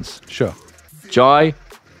pronounce? Sure. Jai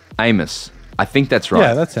Amos. I think that's right.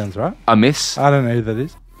 Yeah, that sounds right. Amos. I don't know who that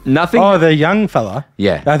is. Nothing. Oh, the young fella.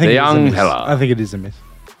 Yeah, I think the it is a young miss. fella. I think it is a miss.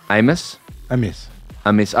 Amos. A miss.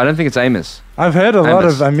 Amos. I don't think it's Amos. I've heard a lot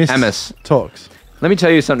Amos. of Amos. talks. Let me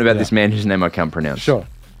tell you something about this man whose name I can't pronounce. Sure.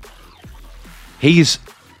 He's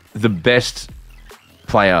the best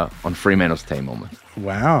player on Fremantle's team almost.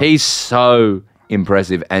 Wow. He's so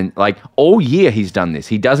impressive. And like all year he's done this.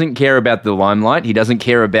 He doesn't care about the limelight. He doesn't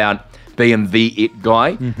care about being the it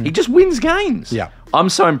guy. He just wins games. Yeah. I'm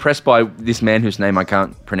so impressed by this man whose name I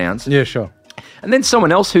can't pronounce. Yeah, sure. And then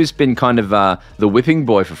someone else who's been kind of the whipping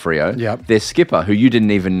boy for Freo. Yep. Their skipper, who you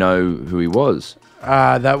didn't even know who he was.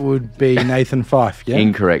 That would be Nathan Fife, yeah?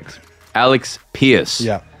 Incorrect. Alex Pearce.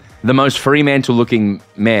 Yeah. The most Fremantle-looking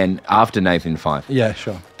man after Nathan Fife. Yeah,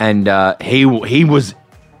 sure. And he was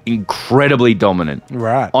incredibly dominant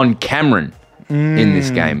Right. on Cameron in this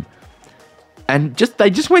game. And they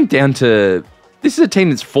just went down to... This is a team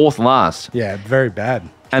that's fourth last. Yeah, very bad.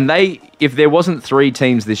 And if there wasn't three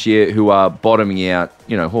teams this year who are bottoming out,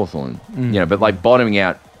 Hawthorn, but like bottoming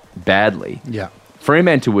out badly, Yeah.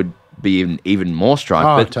 Fremantle would be even more strike.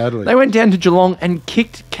 Oh, but totally. They went down to Geelong and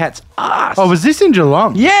kicked Cat's ass. Oh, was this in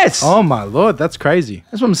Geelong? Yes. Oh, my Lord. That's crazy.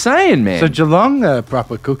 That's what I'm saying, man. So Geelong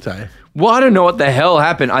proper cooked, eh? Well, I don't know what the hell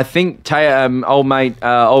happened. I think old mate,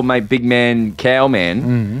 big man,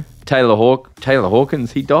 cowman, Taylor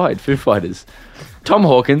Hawkins, he died. Foo Fighters. Tom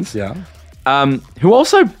Hawkins. Yeah. Who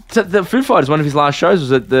also, the Foo Fighters, one of his last shows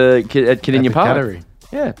was at Cardinia Park. Cattery.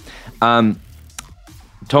 Yeah. Tom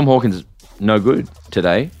Hawkins, no good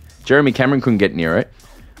today. Jeremy Cameron couldn't get near it.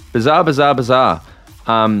 Bizarre. They're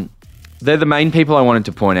the main people I wanted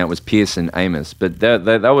to point out was Pearce and Amos, but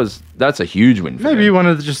that's a huge win for Maybe them. one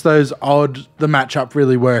of just those odd, the matchup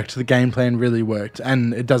really worked, the game plan really worked,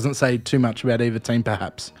 and it doesn't say too much about either team,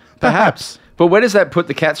 perhaps. Perhaps. But where does that put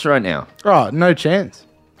the Cats right now? Oh, no chance.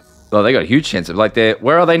 Well, they got a huge chance of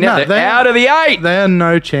where are they now? No, they're out of the 8. They are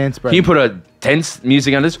no chance, bro. Can you put a tense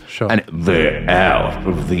music under this? Sure. And they're out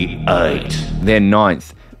of the 8. They're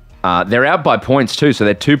 9th. They're out by points too, so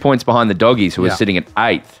they're 2 points behind the Doggies, who are sitting at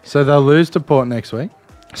 8th. So they'll lose to Port next week.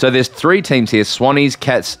 So there's 3 teams here: Swannies,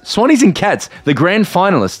 Cats. Swannies and Cats, the grand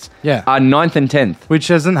finalists, are 9th and 10th. Which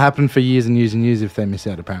hasn't happened for years and years and years if they miss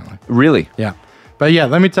out, apparently. Really? Yeah. But yeah,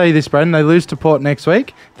 let me tell you this, Braden. They lose to Port next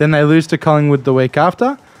week. Then they lose to Collingwood the week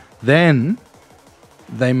after. Then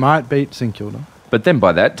they might beat St Kilda. But then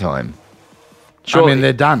by that time... Surely, I mean,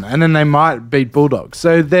 they're done. And then they might beat Bulldogs.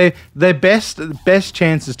 So their best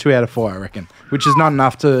chance is 2 out of 4, I reckon. Which is not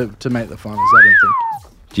enough to make the finals, I don't think.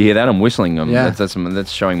 do you hear that? I'm whistling. Yeah.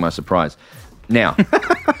 That's showing my surprise. Now...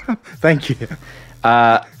 Thank you.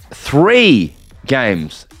 3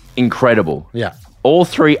 games. Incredible. Yeah. All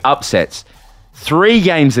 3 upsets. 3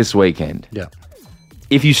 games this weekend. Yeah.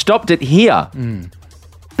 If you stopped it here,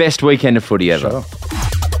 best weekend of footy ever. Sure.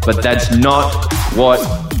 But that's not what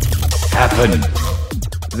happened.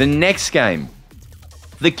 The next game,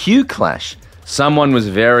 the Q Clash. Someone was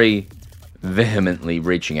very vehemently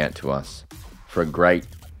reaching out to us for a great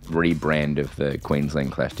rebrand of the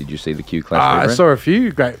Queensland Clash. Did you see the Q Clash rebrand? I saw a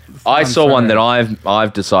few great... I saw ones one that around.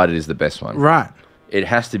 I've decided is the best one. Right. It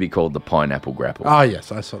has to be called the Pineapple Grapple. Oh,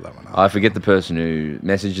 yes, I saw that one. I forget the person who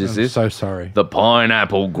messages I'm this. so sorry. The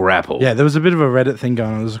Pineapple Grapple. Yeah, there was a bit of a Reddit thing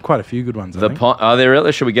going on. There was quite a few good ones, I think. Are there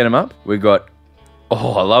really? Should we get them up? We got...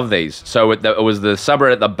 Oh, I love these. So it was the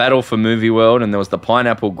subreddit, the Battle for Movie World, and there was the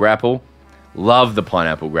Pineapple Grapple. Love the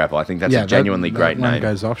Pineapple Grapple. I think that's a genuinely great that one name.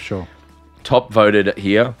 goes off, sure. Top voted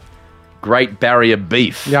here. Great Barrier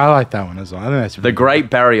Beef. Yeah, I like that one as well. I think that's The really Great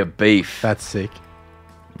Barrier Beef. That's sick.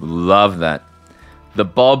 Love that. The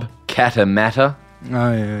Bob Catter Matter. Oh,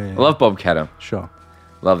 yeah. I love Bob Catter. Sure.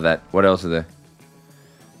 Love that. What else are there?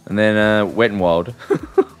 And then Wet and Wild. Yeah,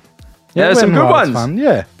 there's some Wet good n Wild's ones. Fun.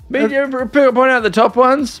 Yeah. Point out the top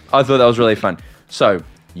ones. I thought that was really fun. So,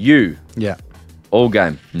 you, Yeah. all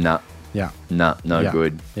game. Nah, Yeah. no Yeah.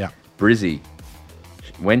 good. Yeah. Brizzy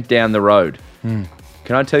went down the road. Can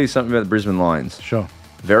I tell you something about the Brisbane Lions? Sure.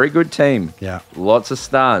 Very good team. Yeah. Lots of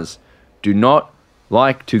stars. Do not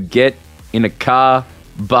like to get in a car,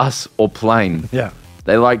 bus, or plane. Yeah.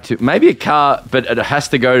 They like to... Maybe a car, but it has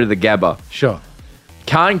to go to the Gabba. Sure.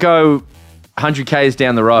 Can't go 100 Ks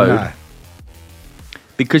down the road. No.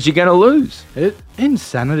 Because you're going to lose.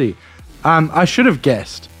 Insanity. I should have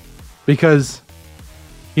guessed. Because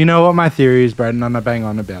you know what my theory is, Braden, and I bang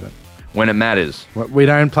on about it. When it matters. We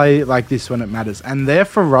don't play like this when it matters. And their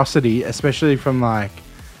ferocity, especially from like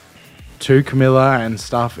to Camilla and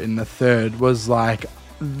stuff in the third, was like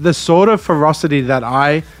the sort of ferocity that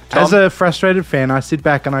as a frustrated fan, I sit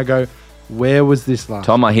back and I go, where was this last?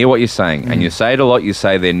 Tom, I hear what you're saying. And you say it a lot. You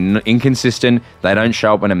say they're inconsistent. They don't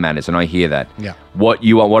show up when it matters. And I hear that. Yeah.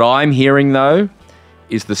 What I'm hearing, though,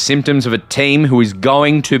 is the symptoms of a team who is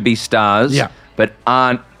going to be stars, but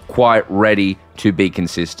aren't quite ready to be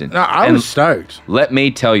consistent. No, I was stoked. Let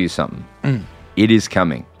me tell you something. It is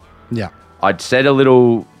coming. Yeah. I'd said a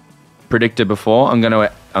little predictor before. I'm going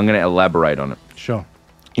to elaborate on it. Sure.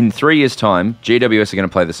 In 3 years' time, GWS are going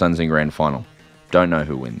to play the Suns in grand final. Don't know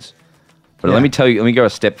who wins. But let me tell you, let me go a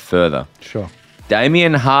step further. Sure.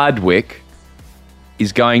 Damien Hardwick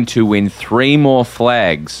is going to win 3 more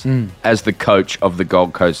flags as the coach of the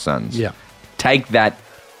Gold Coast Suns. Yeah. Take that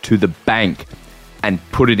to the bank and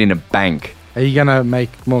put it in a bank. Are you going to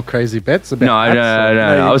make more crazy bets about No.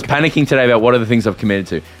 I was panicking today about what are the things I've committed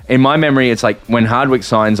to. In my memory, it's like when Hardwick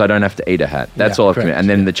signs, I don't have to eat a hat. That's all I've committed. And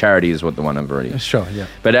then the charity is what the one I've already... Sure, yeah.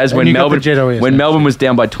 But when Melbourne was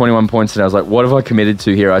down by 21 points and I was like, what have I committed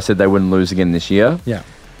to here? I said they wouldn't lose again this year. Yeah.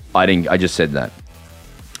 I just said that.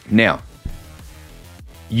 Now,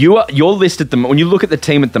 you're listed when you look at the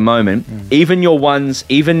team at the moment,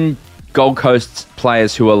 even Gold Coast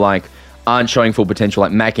players who are aren't showing full potential,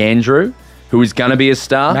 like Mac Andrew, who is going to be a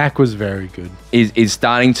star. Mac was very good. Is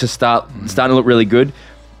starting to look really good.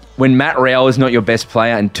 When Matt Rowell is not your best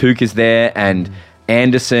player and Took is there and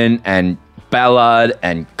Anderson and Ballard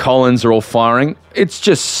and Collins are all firing, it's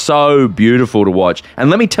just so beautiful to watch. And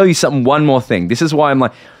let me tell you one more thing. This is why I'm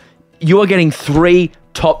like, you are getting 3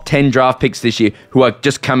 top 10 draft picks this year who are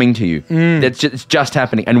just coming to you. It's just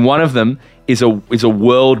happening. And one of them is a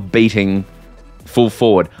world-beating full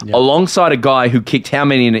forward, alongside a guy who kicked how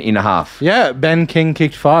many in a half? Yeah, Ben King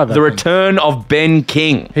kicked 5. The return of Ben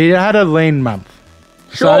King. He had a lean month.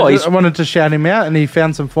 Sure. So I wanted to shout him out, and he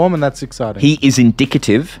found some form, and that's exciting. He is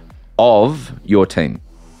indicative of your team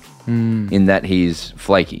in that he's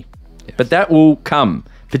flaky. Yes. But that will come,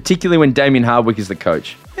 particularly when Damien Hardwick is the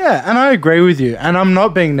coach. Yeah, and I agree with you. And I'm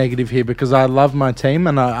not being negative here because I love my team,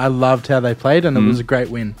 and I loved how they played, and it was a great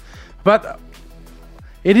win. But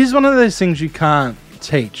it is one of those things you can't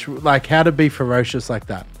teach, like how to be ferocious like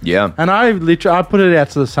that. Yeah. And I put it out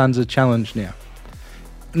to the Suns a challenge now.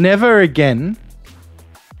 Never again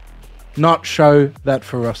not show that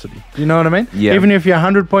ferocity. You know what I mean? Yeah. Even if you're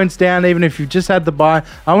 100 points down, even if you've just had the bye,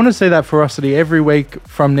 I want to see that ferocity every week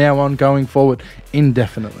from now on going forward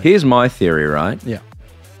indefinitely. Here's my theory, right? Yeah.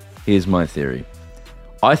 Here's my theory.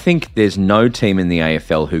 I think there's no team in the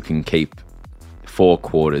AFL who can keep 4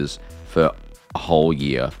 quarters for a whole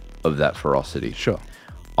year of that ferocity. Sure.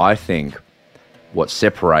 I think what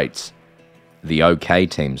separates the okay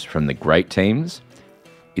teams from the great teams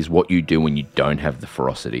is what you do when you don't have the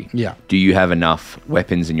ferocity. Yeah. Do you have enough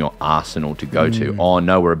weapons in your arsenal to go to? Oh,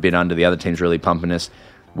 no, we're a bit under. The other team's really pumping us.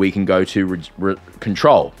 We can go to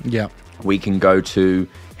control. Yeah. We can go to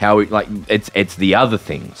how we, it's the other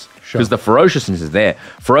things. Sure. Because the ferociousness is there.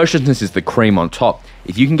 Ferociousness is the cream on top.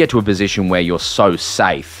 If you can get to a position where you're so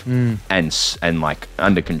safe and like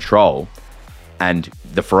under control, and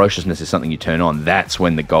the ferociousness is something you turn on, that's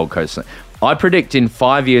when the Gold Coast... I predict in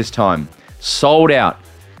 5 years' time, sold out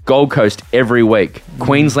Gold Coast every week.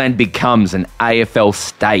 Queensland becomes an AFL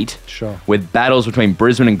state. Sure. With battles between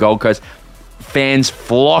Brisbane and Gold Coast, fans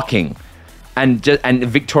flocking. And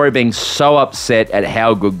Victoria being so upset at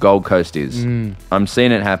how good Gold Coast is. I'm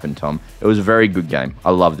seeing it happen, Tom. It was a very good game. I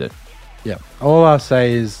loved it. Yeah. All I'll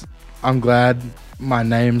say is I'm glad my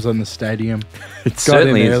name's on the stadium. It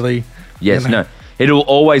certainly is. Early. Yes, no. It'll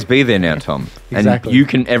always be there now, Tom. Exactly.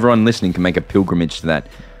 And everyone listening can make a pilgrimage to that.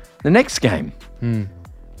 The next game.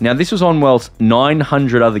 Now, this was on whilst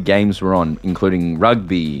 900 other games were on, including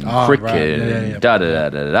rugby, cricket, right.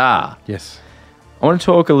 da-da-da-da-da. Yes. I want to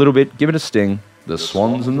talk a little bit, give it a sting, the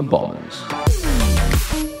Swans and the Bombers.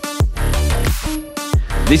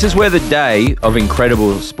 This is where the day of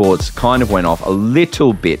incredible sports kind of went off a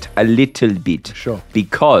little bit. Sure.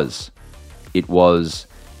 Because it was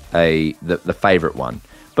the favourite one.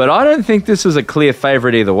 But I don't think this was a clear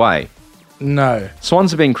favourite either way. No.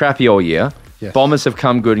 Swans have been crappy all year. Yes. Bombers have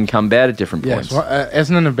come good and come bad at different points. Yes. Well,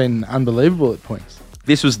 Essendon have been unbelievable at points.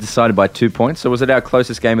 This was decided by 2 points. So was it our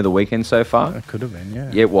closest game of the weekend so far? It could have been,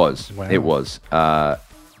 yeah. Yeah, it was. Wow. It was.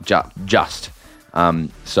 Just.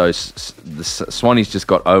 So the Swannies just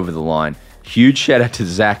got over the line. Huge shout out to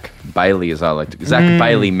Zach Bailey, as I like to. Zach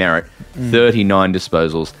Bailey Merritt, 39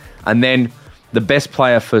 disposals. And then the best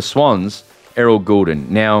player for Swans, Errol Goulden.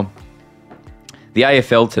 Now, the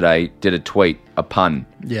AFL today did a tweet, a pun.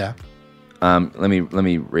 Yeah. Let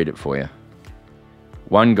me read it for you.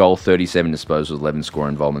 1 goal, 37 disposals, 11 score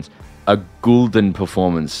involvements. A Goulden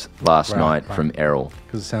performance last night from Errol.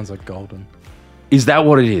 Because it sounds like golden. Is that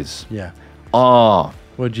what it is? Yeah. Oh,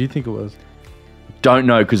 What do you think it was? don't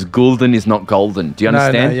know, because Goulden is not golden. Do you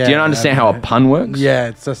understand? yeah, Do you understand how a pun works? Yeah,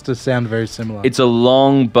 it's just to sound very similar. It's a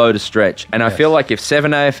long bow to stretch. And I feel like if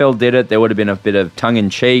 7AFL did it, there would have been a bit of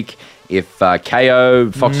tongue-in-cheek. If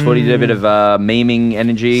KO, Fox Footy did a bit of memeing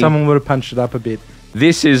energy. Someone would have punched it up a bit.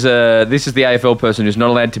 This is the AFL person who's not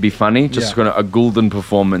allowed to be funny. Just got a Goulden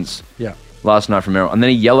performance last night from Errol. And then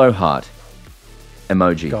a yellow heart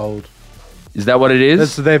emoji. Gold. Is that what it is?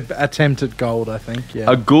 That's their attempt at gold, I think.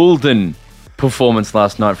 Yeah. A Goulden performance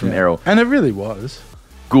last night from Errol. And it really was.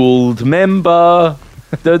 Gould member.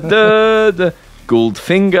 Gould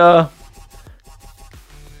finger.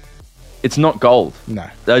 It's not gold. No.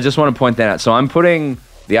 I just want to point that out. So I'm putting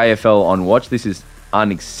the AFL on watch. This is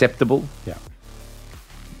unacceptable. Yeah.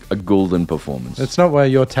 A Goulden performance. It's not where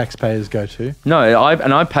your taxpayers go to. No,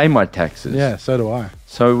 I pay my taxes. Yeah, so do I.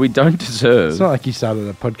 So we don't deserve. It's not like you started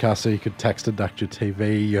a podcast so you could tax deduct your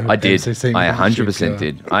TV. Your I did. MCC I membership, 100%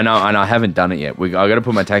 did. I know, and I haven't done it yet. I got to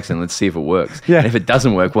put my tax in. Let's see if it works. Yeah. And if it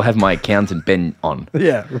doesn't work, we'll have my accountant Ben on.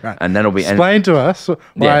 Yeah, right. And that'll be. Explain to us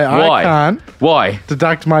why I can't Why?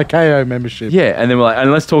 deduct my KO membership. Yeah, and then we're like,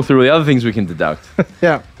 and let's talk through the other things we can deduct.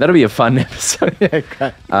 Yeah. That'll be a fun episode. Yeah,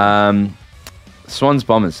 great. Swans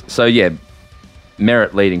Bombers. So yeah,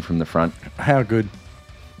 Merritt leading from the front. How good.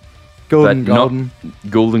 Golden.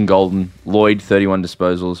 Golden. Lloyd, 31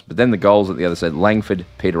 disposals. But then the goals at the other side. Langford,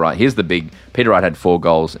 Peter Wright. Here's the big. Peter Wright had 4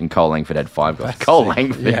 goals and Cole Langford had 5 goals. Cole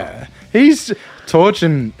Langford. Yeah. He's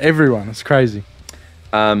torching everyone. It's crazy.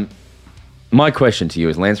 My question to you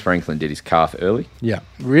is, Lance Franklin did his calf early? Yeah.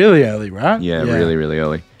 Really early, right? Yeah, really, really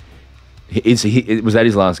early. Was that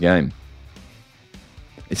his last game?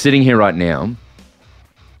 It's sitting here right now.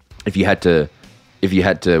 If you had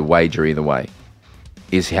to wager either way,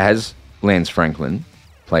 has Lance Franklin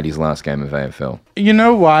played his last game of AFL? You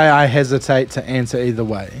know why I hesitate to answer either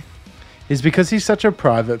way? Is because he's such a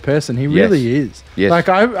private person. He really is. Yes. Like,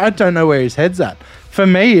 I don't know where his head's at. For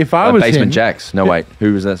me, if I was Basement him... Jacks. No, wait.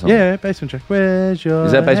 Who was that song? Yeah, Basement Jack. Where's your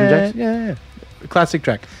Is that Basement head? Jacks? Yeah. Classic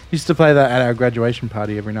track. Used to play that at our graduation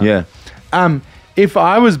party every night. Yeah. If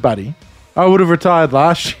I was Buddy, I would have retired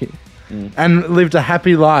last year and lived a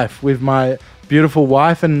happy life with my beautiful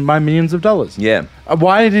wife and my millions of dollars. Yeah.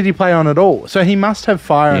 Why did he play on at all? So he must have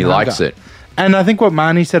fire. He and likes hunger. it. And I think what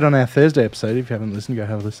Marnie said on our Thursday episode, if you haven't listened, go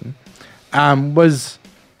have a listen, was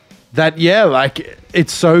that, like,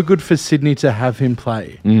 it's so good for Sydney to have him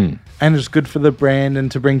play. And it's good for the brand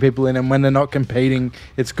and to bring people in. And when they're not competing,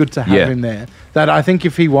 it's good to have him there. That I think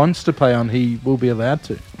if he wants to play on, he will be allowed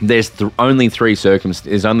to. There's only 3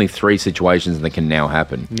 There's only 3 situations that can now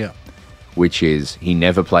happen. Yeah. Which is he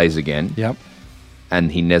never plays again. Yep. And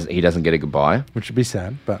he doesn't get a goodbye. Which would be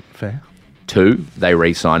sad, but fair. 2, they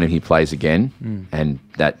re-sign him, he plays again, and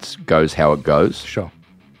that goes how it goes. Sure.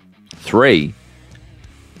 3,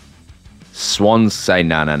 Swans say,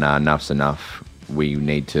 no, enough's enough. We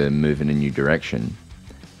need to move in a new direction.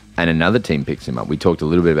 And another team picks him up. We talked a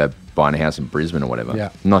little bit about buying a house in Brisbane or whatever.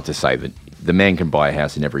 Yeah. Not to say that the man can buy a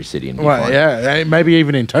house in every city. And Maybe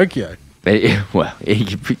even in Tokyo. Well, he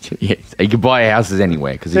could buy houses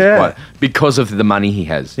anywhere because of the money he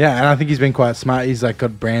has. Yeah, and I think he's been quite smart. He's like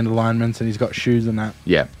got brand alignments and he's got shoes and that.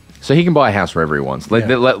 Yeah, so he can buy a house wherever he wants.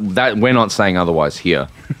 That we're not saying otherwise here.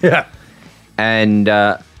 Yeah, and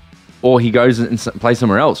or he goes and plays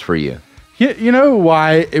somewhere else for a year. Yeah, you know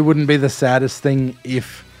why it wouldn't be the saddest thing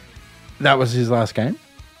if that was his last game?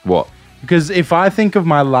 What? Because if I think of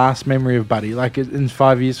my last memory of Buddy, like in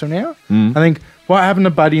 5 years from now, I think, what happened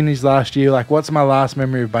to Buddy in his last year? Like, what's my last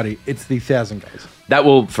memory of Buddy? It's the 1,000 goals. That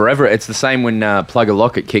will forever. It's the same when Plugger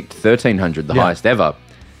Lockett kicked 1,300, the highest ever.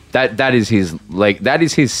 That is his that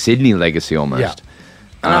is his Sydney legacy almost. Yeah.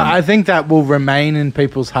 And I think that will remain in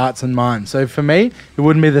people's hearts and minds. So for me, it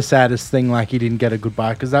wouldn't be the saddest thing like he didn't get a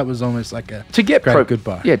goodbye, because that was almost like a great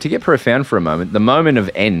goodbye. Yeah, to get profound for a moment, the moment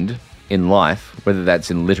of end in life, whether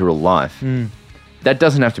that's in literal life, that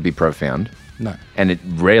doesn't have to be profound. No. And it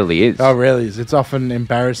rarely is. Oh, it rarely is. It's often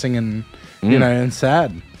embarrassing and, and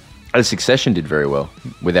sad. Succession did very well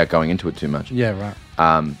without going into it too much. Yeah,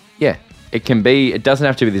 right. It can be. It doesn't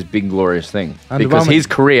have to be this big glorious thing because Underwhelming. his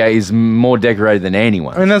career is more decorated than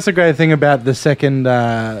anyone. I mean, that's the great thing about the second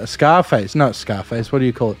Scarface. Not Scarface. What do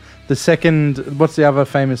you call it? The second. What's the other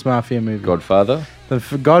famous mafia movie? Godfather. The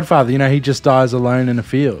Godfather. You know, he just dies alone in a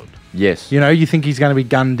field. Yes. You know, you think he's going to be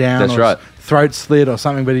gunned down That's or right. throat slit or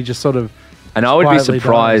something, but he just sort of. And I would be quietly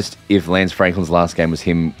surprised if Lance Franklin's last game was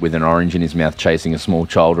him with an orange in his mouth chasing a small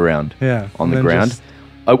child around Yeah, on and the then ground. just-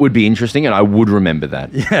 It would be interesting, and I would remember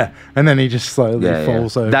that. Yeah, and then he just slowly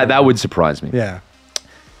falls over. That would surprise me. Yeah.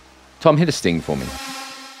 Tom, hit a sting for me.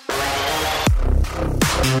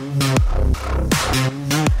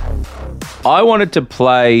 I wanted to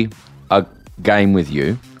play a game with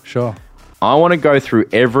you. Sure. I want to go through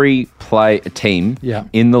every team Yeah.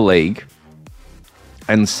 in the league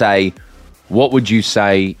and say, what would you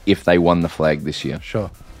say if they won the flag this year Sure.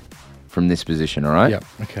 from this position, all right? Yep.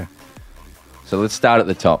 Okay. So let's start at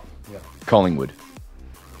the top. Collingwood.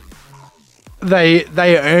 They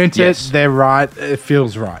earned Yes. it. They're right. It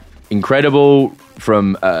feels right. Incredible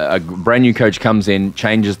from a brand new coach comes in,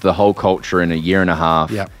 changes the whole culture in a year and a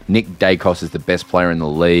half. Yep. Nick Dacos is the best player in the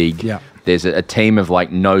league. Yep. There's a team of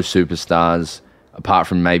like no superstars apart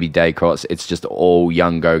from maybe Dacos. It's just all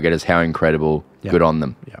young go-getters. How incredible. Yep. Good on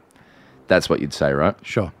them. Yeah. That's what you'd say, right?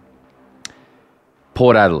 Sure.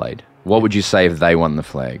 Port Adelaide. What would you say if they won the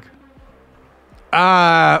flag?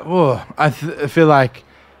 I feel like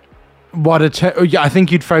I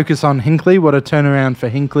think you'd focus on Hinkley. What a turnaround for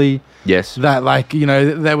Hinkley. Yes. That, like, you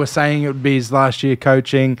know, they were saying it would be his last year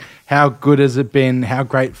coaching. How good has it been? How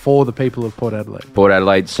great for the people of Port Adelaide? Port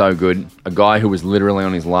Adelaide, so good. A guy who was literally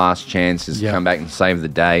on his last chance has Yeah. come back and saved the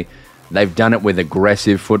day. They've done it with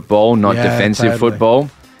aggressive football, not Yeah, defensive totally. football,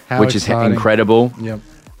 How which exciting. is incredible. Yep.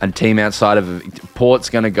 A team outside of Port's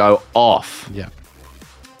going to go off. Yeah.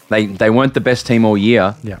 They weren't the best team all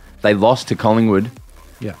year. Yeah. They lost to Collingwood,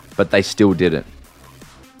 Yeah. but they still did it.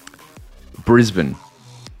 Brisbane.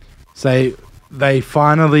 So they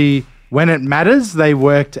finally, when it matters, they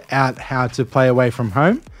worked out how to play away from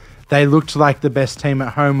home. They looked like the best team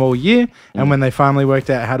at home all year, and when they finally worked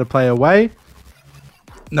out how to play away,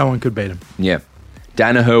 no one could beat them. Yeah.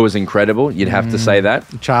 Danaher was incredible. You'd have to say that.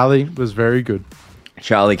 Charlie was very good.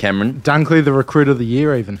 Charlie Cameron. Dunkley, the recruit of the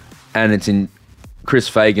year, even. And it's in Chris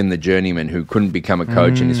Fagan, the journeyman, who couldn't become a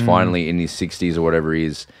coach and is finally in his 60s or whatever he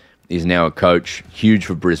is now a coach. Huge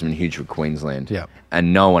for Brisbane, huge for Queensland. Yep.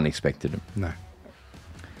 And no one expected him. No.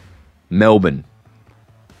 Melbourne.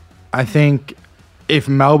 I think if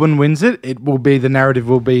Melbourne wins it, the narrative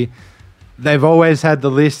will be they've always had the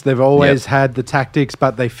list, they've always had the tactics,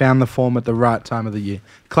 but they found the form at the right time of the year.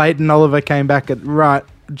 Clayton Oliver came back at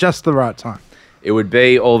just the right time. It would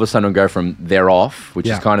be all of a sudden go from they're off, which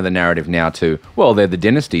is kind of the narrative now, to, well, they're the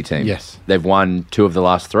dynasty team. Yes. They've won 2 of the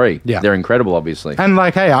last 3. Yeah. They're incredible, obviously. And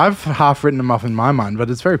like, hey, I've half written them off in my mind, but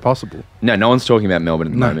it's very possible. No one's talking about Melbourne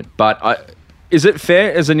at the No. moment. But is it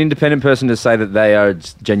fair as an independent person to say that they are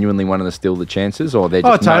genuinely one of the chances, or they're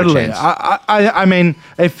just no totally. chance? I mean,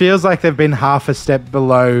 it feels like they've been half a step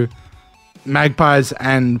below Magpies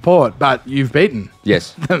and Port, but you've beaten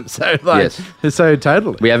Yes. them. So, like, Yes. so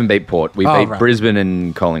totally. We haven't beat Port. We beat right. Brisbane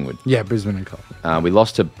and Collingwood. Yeah, Brisbane and Collingwood. We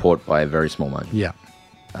lost to Port by a very small margin. Yeah.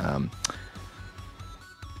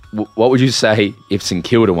 What would you say if St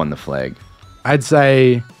Kilda won the flag? I'd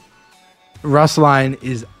say Russ Lyon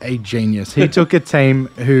is a genius. He took a team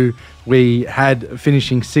who we had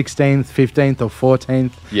finishing 16th, 15th or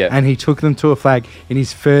 14th, and he took them to a flag in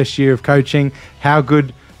his first year of coaching. How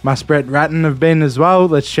good must Brett Ratton have been as well?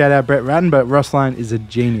 Let's shout out Brett Ratton, but Ross Lyon is a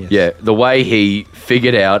genius. Yeah, the way he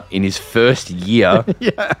figured out in his first year,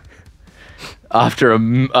 after a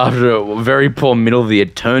very poor middle of the year,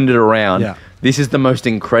 turned it around. Yeah. This is the most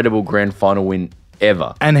incredible grand final win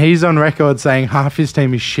ever. And he's on record saying half his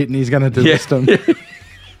team is shit and he's going to delist them.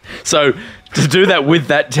 So to do that with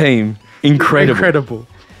that team, incredible. Incredible.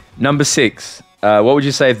 Number 6, what would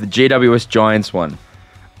you say if the GWS Giants won?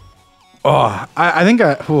 Oh, I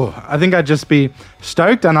think I'd just be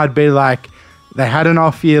stoked, and I'd be like, they had an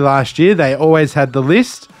off year last year. They always had the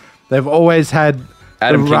list. They've always had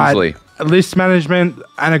Adam the right Kingsley. list management,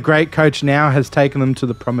 and a great coach now has taken them to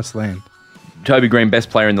the promised land. Toby Green,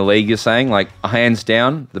 best player in the league, you're saying? Like, hands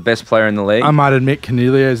down, the best player in the league? I might admit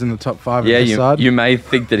Cornelio's in the top 5 yeah, of the side. you may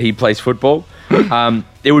think that he plays football.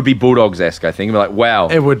 It would be Bulldogs-esque, I think. It'd be like, wow.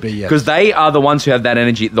 It would be, yes. Because they are the ones who have that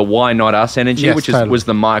energy, the why not us energy, Yes, which totally. was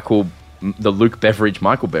the Luke Beveridge,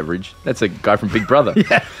 Michael Beveridge. That's a guy from Big Brother.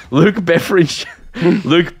 Yeah. Luke Beveridge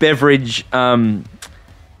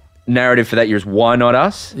narrative for that year is why not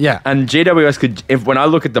us? Yeah. And GWS could, when I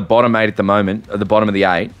look at the bottom 8 at the moment, or the bottom of the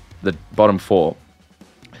 8, the bottom 4,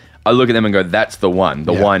 I look at them and go, that's the one.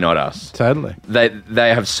 Why not us? Totally.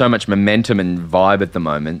 They have so much momentum and vibe at the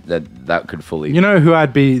moment that could fully... You know who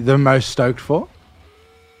I'd be the most stoked for?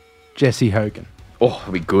 Jesse Hogan. Oh,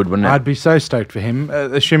 it'd be good, wouldn't it? I'd be so stoked for him,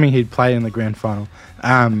 assuming he'd play in the grand final.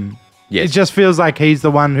 Yes. It just feels like he's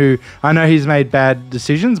the one who... I know he's made bad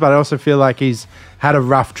decisions, but I also feel like he's had a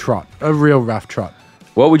rough trot. A real rough trot.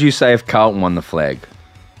 What would you say if Carlton won the flag?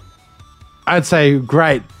 I'd say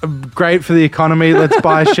great for the economy. Let's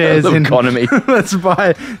buy shares in economy. Let's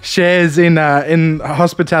buy shares in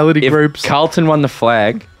hospitality groups. If Carlton won the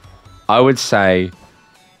flag, I would say,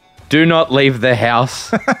 do not leave the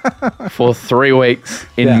house for 3 weeks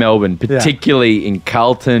in Melbourne, particularly in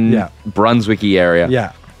Carlton, Brunswicky area.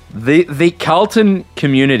 Yeah, the Carlton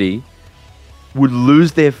community would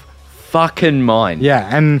lose their fucking mind.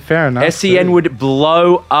 Yeah, and fair enough. SEN would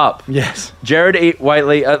blow up. Yes. Jared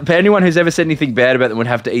Waitley, anyone who's ever said anything bad about them would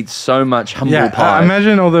have to eat so much humble pie.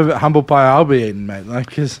 Imagine all the humble pie I'll be eating, mate. Like,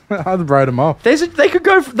 because I'd wrote them off. They could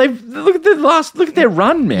go. Look at their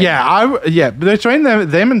run, man. Yeah, but between them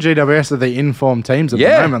and GWS are the informed teams at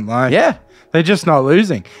the moment. Like, they're just not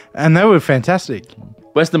losing, and they were fantastic.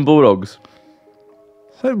 Western Bulldogs.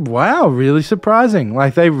 So wow, really surprising.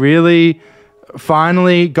 Like they really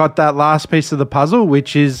finally got that last piece of the puzzle,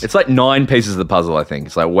 which is... It's like 9 pieces of the puzzle, I think.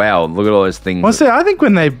 It's like, wow, look at all those things. Well, see, I think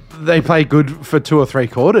when they play good for 2 or 3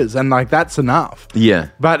 quarters, and like that's enough. Yeah.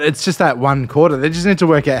 But it's just that one quarter. They just need to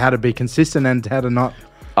work out how to be consistent and how to not...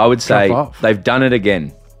 I would say they've done it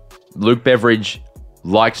again. Luke Beveridge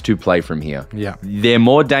likes to play from here. Yeah. They're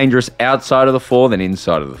more dangerous outside of the 4 than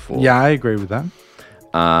inside of the 4. Yeah, I agree with that.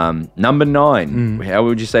 Number 9. How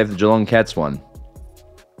would you say if the Geelong Cats won?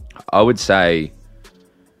 I would say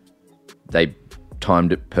they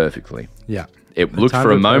timed it perfectly. Yeah. It looked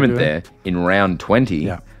for a moment there in round 20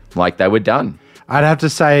 like they were done. I'd have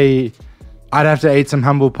to eat some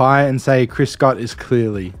humble pie and say Chris Scott is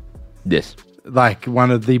clearly like one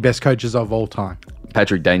of the best coaches of all time.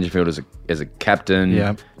 Patrick Dangerfield as a captain.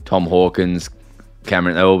 Yeah. Tom Hawkins,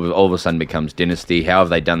 Cameron, all of a sudden becomes dynasty. How have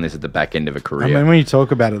they done this at the back end of a career? I mean, when you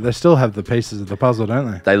talk about it, they still have the pieces of the puzzle, don't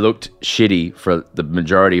they? They looked shitty for the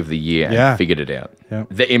majority of the year and figured it out. Yeah.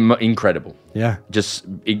 They're incredible. Yeah. Just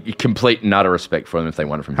complete and utter respect for them if they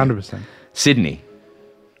won it from 100%. Here. Sydney.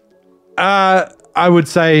 I would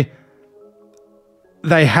say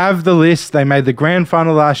they have the list. They made the grand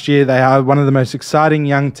final last year. They are one of the most exciting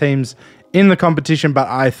young teams in the competition, but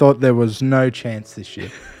I thought there was no chance this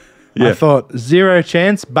year. I thought 0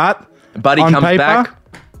 chance, but Buddy on comes paper, back.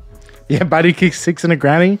 Yeah, Buddy kicks 6 and a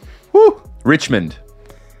granny. Woo! Richmond.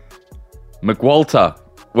 McWalter.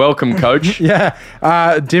 Welcome, coach.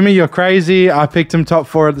 Dimmy, you're crazy. I picked him top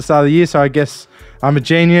 4 at the start of the year, so I guess I'm a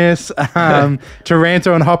genius.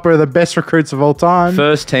 Taranto and Hopper are the best recruits of all time.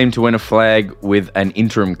 First team to win a flag with an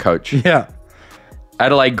interim coach. Yeah.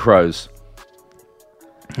 Adelaide Crows.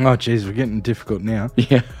 Oh, jeez, we're getting difficult now.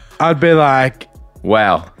 Yeah. I'd be like...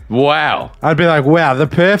 Wow. I'd be like, wow, the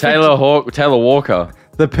perfect... Taylor Walker.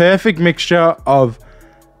 The perfect mixture of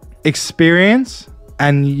experience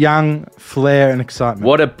and young flair and excitement.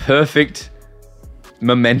 What a perfect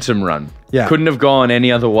momentum run. Yeah. Couldn't have gone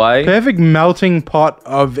any other way. Perfect melting pot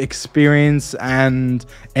of experience and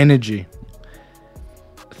energy.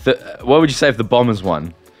 What would you say if the Bombers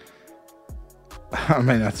won? I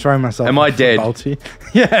mean, I throw myself... Am I dead?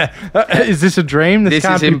 Yeah. Is this a dream? This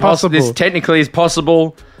can't be possible. This technically is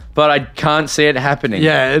possible, but I can't see it happening.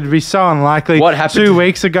 Yeah, it'd be so unlikely. What happened 2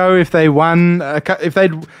 weeks ago? If they won, if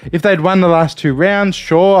they'd won the last 2 rounds,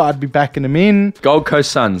 sure, I'd be backing them in. Gold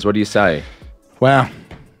Coast Suns. What do you say? Wow.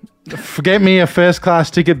 Forget me a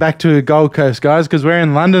first-class ticket back to Gold Coast, guys, because we're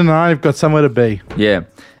in London and I've got somewhere to be. Yeah,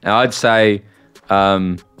 and I'd say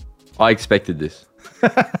I expected this.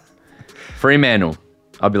 Fremantle.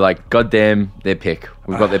 I'd be like, God damn, their pick.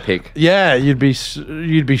 We've got their pick. Yeah, you'd be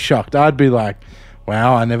shocked. I'd be like,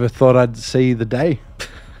 wow, I never thought I'd see the day.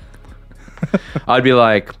 I'd be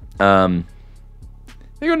like, they got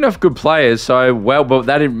enough good players, so but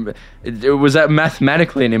that it was that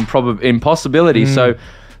mathematically an impossibility. So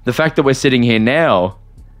the fact that we're sitting here now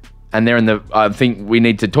and they're in the, I think we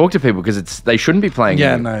need to talk to people because they shouldn't be playing.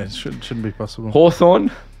 Yeah, here. no, it shouldn't be possible. Hawthorn.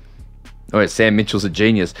 Oh, Sam Mitchell's a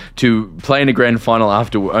genius to play in a grand final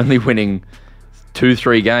after only winning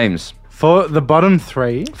 2-3 games. For the bottom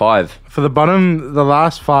 3, 5. For the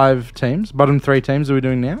last 5 teams, bottom 3 teams, are we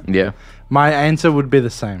doing now? Yeah. My answer would be the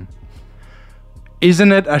same.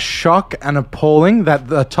 isn't it a shock and appalling that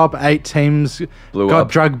the top 8 teams Blew got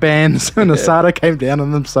up. drug bans and Asada came down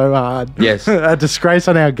on them so hard? Yes. A disgrace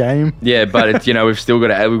on our game. Yeah, but it's, we've still got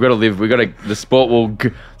to live. The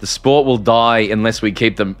sport will die unless we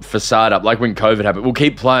keep the facade up. Like when COVID happened, we'll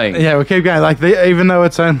keep playing. Yeah, we'll keep going. Like even though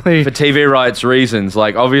it's only For TV rights reasons,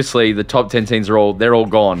 like obviously the top 10 teams they're all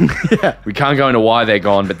gone. Yeah. We can't go into why they're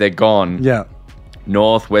gone, but they're gone. Yeah.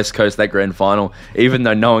 North, West Coast, that grand final, even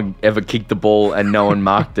though no one ever kicked the ball and no one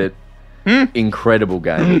marked it. Incredible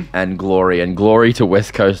game and glory to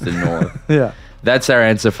West Coast and North. Yeah. That's our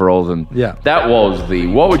answer for all of them. Yeah. That was the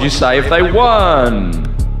what would you say if they won?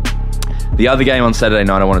 The other game on Saturday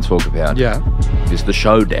night I want to talk about is the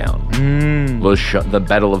showdown. The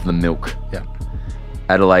Battle of the Milk. Yeah.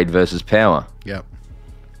 Adelaide versus Power. Yeah.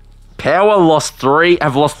 Power have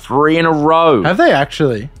lost three in a row. Have they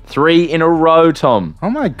actually? 3 in a row, Tom. Oh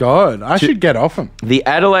my God. I should get off them. The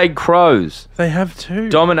Adelaide Crows They have too.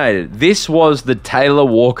 dominated. This was the Taylor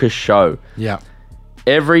Walker show. Yeah.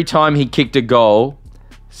 Every time he kicked a goal,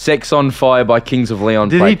 Sex on Fire by Kings of Leon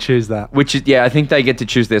Did played. he choose that? Which is, I think they get to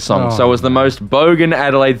choose their song. Oh, So it was the most bogan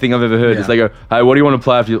Adelaide thing I've ever heard. Yeah. Is they go, hey, what do you want to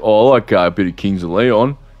play after you? Oh, I like a bit of Kings of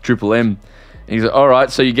Leon, Triple M. And he's like, all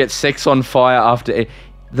right, so you get Sex on Fire after...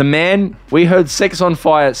 The man, we heard Sex on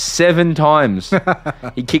Fire 7 times.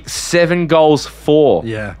 He kicked 7 goals, 4.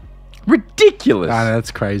 Yeah. Ridiculous. I know,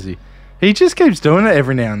 that's crazy. He just keeps doing it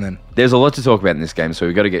every now and then. There's a lot to talk about in this game, so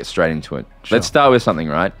we've got to get straight into it. Sure. Let's start with something,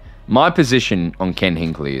 right? My position on Ken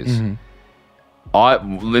Hinckley is... in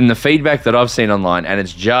the feedback that I've seen online, and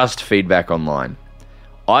it's just feedback online,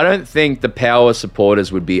 I don't think the Power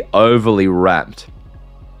supporters would be overly wrapped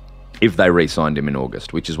if they re-signed him in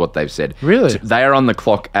August, which is what they've said. Really? They are on the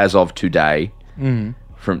clock as of today.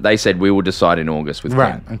 They said we will decide in August with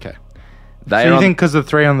Right, Ken. okay. They So are you on- think because of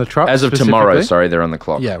 3 on the trot? as of tomorrow, sorry, they're on the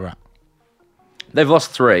clock. Yeah, right. They've lost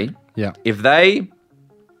 3. Yeah. If they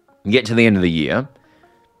get to the end of the year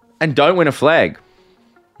and don't win a flag,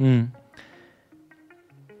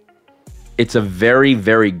 it's a very,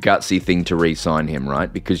 very gutsy thing to re-sign him,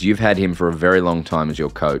 right? Because you've had him for a very long time as your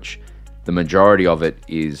coach. The majority of it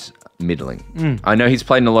is middling. I know he's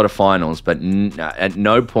played in a lot of finals, but at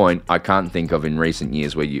no point I can't think of in recent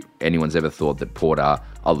years where anyone's ever thought that Port are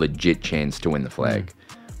a legit chance to win the flag.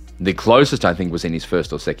 The closest, I think, was in his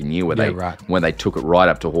first or second year where when they took it right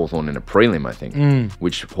up to Hawthorn in a prelim, I think,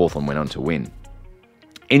 which Hawthorn went on to win.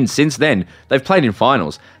 And since then, they've played in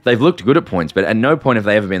finals. They've looked good at points, but at no point have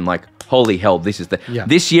they ever been like, holy hell, this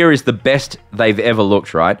year is the best they've ever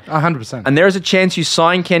looked, right? 100%. And there is a chance you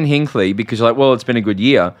sign Ken Hinckley because you're like, well, it's been a good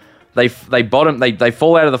year. They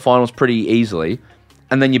fall out of the finals pretty easily,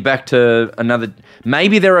 and then you're back to another.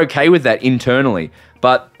 Maybe they're okay with that internally,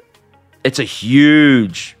 but it's a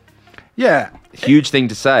huge thing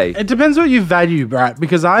to say. It depends what you value, right?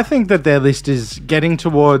 Because I think that their list is getting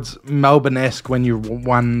towards Melbourne-esque when you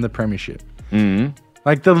won the premiership.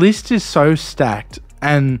 Like, the list is so stacked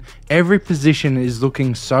and every position is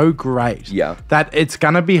looking so great that it's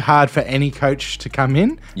going to be hard for any coach to come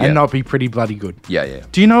in and not be pretty bloody good. Yeah.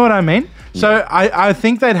 Do you know what I mean? So I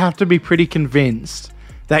think they'd have to be pretty convinced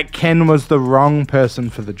that Ken was the wrong person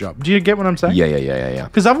for the job. Do you get what I'm saying? Yeah.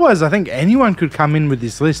 Because otherwise, I think anyone could come in with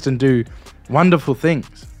this list and do wonderful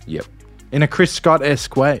things. Yep. In a Chris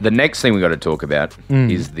Scott-esque way. The next thing we got to talk about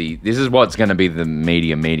is this is what's going to be the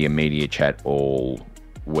media chat all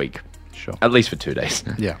week. Sure. At least for 2 days.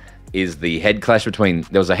 Yeah. Is the head clash between...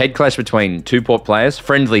 There was a head clash between 2 Port players,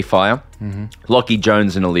 friendly fire, Lockie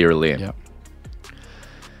Jones and Alir. Yeah.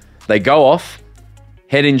 They go off.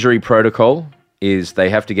 Head injury protocol is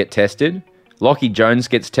they have to get tested. Lockie Jones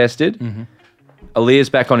gets tested. Alir's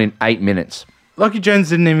back on in 8 minutes. Lockie Jones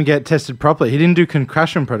didn't even get tested properly. He didn't do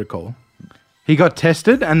concussion protocol. He got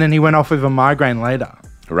tested and then he went off with a migraine later.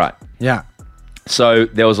 Right. Yeah. So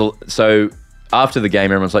there was after the game,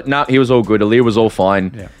 everyone's like, nah, he was all good. Alir was all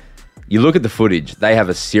fine. Yeah. You look at the footage, they have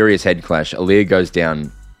a serious head clash. Alir goes down,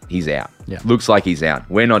 he's out. Yeah. Looks like he's out.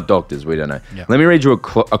 We're not doctors, we don't know. Yeah. Let me read you a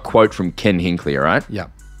quote from Ken Hinckley, all right? Yeah.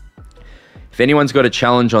 If anyone's got a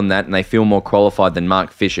challenge on that and they feel more qualified than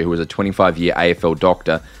Mark Fisher, who was a 25-year AFL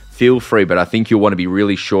doctor, feel free, but I think you'll want to be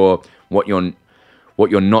really sure what you're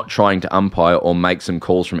not trying to umpire or make some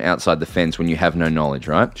calls from outside the fence when you have no knowledge,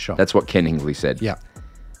 right? Sure. That's what Ken Hinckley said. Yeah.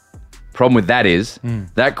 Problem with that is,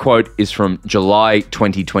 that quote is from July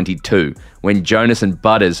 2022, when Jonas and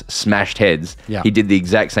Butters smashed heads. Yeah. He did the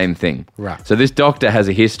exact same thing. Right. So this doctor has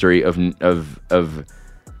a history of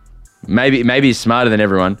maybe he's smarter than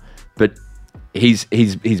everyone, but this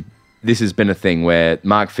has been a thing where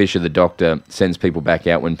Mark Fisher, the doctor, sends people back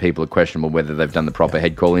out when people are questionable whether they've done the proper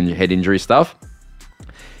head injury stuff.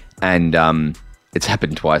 And It's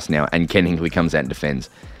happened twice now, and Ken Hinkley comes out and defends.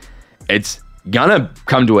 It's gonna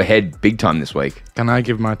come to a head big time this week. Can I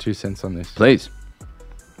give my 2 cents on this? Please.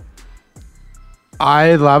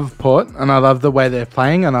 I love Port, and I love the way they're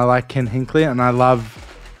playing, and I like Ken Hinkley, and I love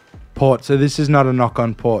Port. So this is not a knock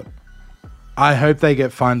on Port. I hope they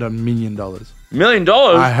get fined $1 million. $1 million?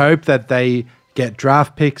 I hope that they get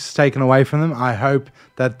draft picks taken away from them. I hope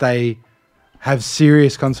that they have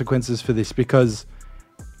serious consequences for this, because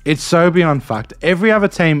it's so beyond fucked. Every other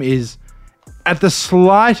team is at the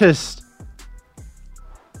slightest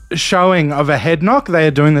showing of a head knock, they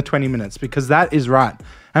are doing the 20 minutes, because that is right.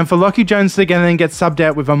 And for Lachie Jones to then get subbed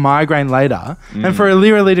out with a migraine later, and for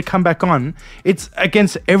Alira Lee to come back on, it's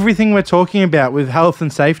against everything we're talking about with health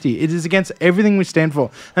and safety. It is against everything we stand for.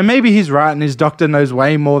 And maybe he's right and his doctor knows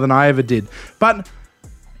way more than I ever did. But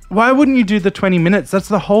why wouldn't you do the 20 minutes? That's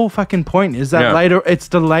the whole fucking point, is that later it's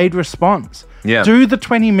delayed response. Yeah. Do the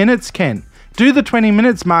 20 minutes, Ken. Do the 20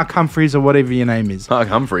 minutes, Mark Humphreys, or whatever your name is. Mark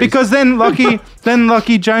Humphreys. Because then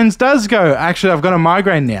Lachie Jones does go, actually, I've got a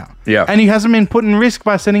migraine now. Yeah. And he hasn't been put in risk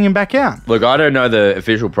by sending him back out. Look, I don't know the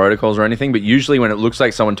official protocols or anything, but usually when it looks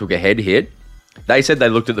like someone took a head hit, they said they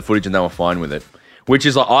looked at the footage and they were fine with it. Which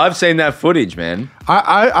is like, I've seen that footage, man.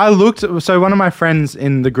 I looked, so one of my friends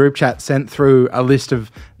in the group chat sent through a list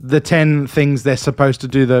of the 10 things they're supposed to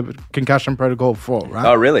do the concussion protocol for, right?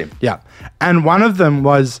 Oh, really? Yeah. And one of them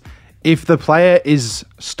was if the player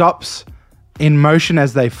stops in motion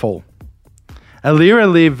as they fall.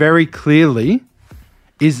 Alira Lee very clearly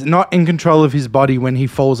is not in control of his body when he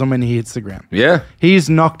falls and when he hits the ground. Yeah. He's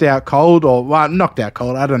knocked out cold I don't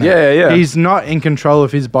know. Yeah. He's not in control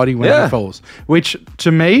of his body when he falls. Which,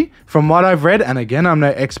 to me, from what I've read, and again, I'm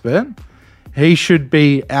no expert, he should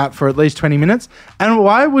be out for at least 20 minutes. And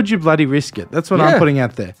why would you bloody risk it? That's what I'm putting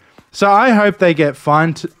out there. So I hope they get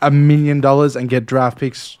fined $1 million and get draft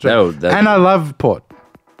picks. And I love Port.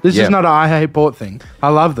 This is not a I hate Port thing. I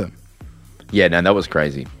love them. Yeah, no, that was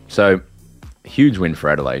crazy. So, huge win for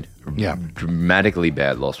Adelaide. Yeah. Dramatically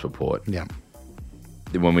bad loss for Port. Yeah.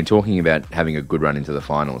 When we're talking about having a good run into the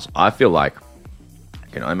finals, I feel like,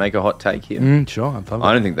 can I make a hot take here? Sure, I'd love it.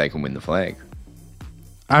 I don't think they can win the flag.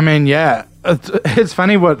 I mean, yeah. It's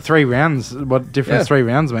funny what difference 3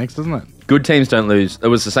 rounds makes, doesn't it? Good teams don't lose. It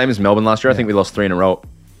was the same as Melbourne last year. I think we lost 3 in a row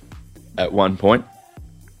at one point.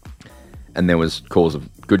 And there was calls of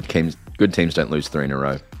good teams don't lose 3 in a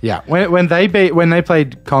row. Yeah. When they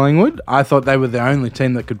played Collingwood, I thought they were the only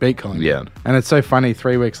team that could beat Collingwood. Yeah. And it's so funny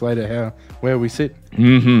 3 weeks later where we sit.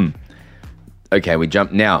 Mm-hmm. Okay, we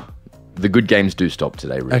jump now. The good games do stop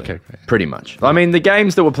today, really. Okay. Pretty much. I mean, the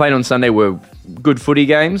games that were played on Sunday were good footy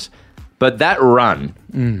games, but that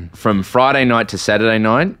run from Friday night to Saturday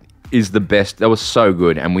night is the best. That was so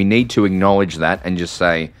good, and we need to acknowledge that and just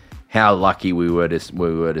say how lucky we were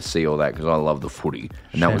to see all that, because I love the footy,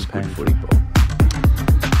 and that was good footy.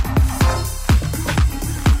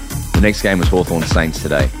 The next game was Hawthorn Saints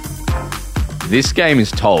today. This game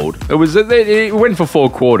is told. It went for 4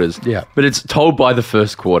 quarters. Yeah. But it's told by the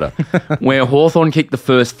first quarter, where Hawthorn kicked the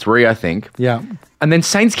first 3, I think. Yeah. And then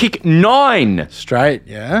Saints kick 9. Straight,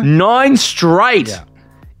 yeah. 9 straight.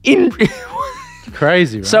 Yeah.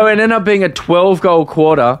 Crazy, right? So it ended up being a 12-goal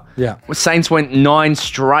quarter. Yeah. Where Saints went 9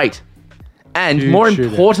 straight. And Huge more shootout.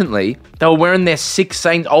 importantly, they were wearing their 6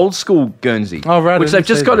 Saints old school Guernsey. Oh, right. Which they've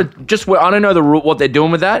just got to... I don't know what they're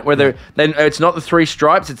doing with that. Whether it's not the 3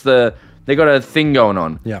 stripes, it's they got a thing going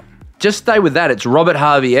on. Yeah. Just stay with that. It's Robert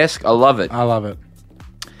Harvey-esque. I love it. I love it.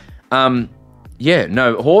 Yeah,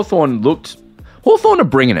 no, Hawthorn are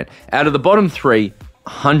bringing it. Out of the bottom 3,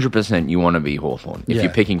 100% you want to be Hawthorn if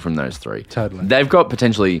you're picking from those 3. Totally. They've got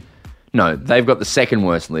the second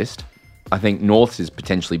worst list. I think North's is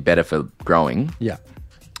potentially better for growing. Yeah.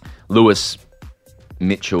 Lewis,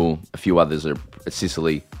 Mitchell, a few others are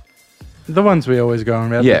Sicily. The ones we always go on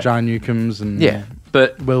about, the John Newcombs and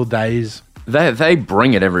but Will Days. They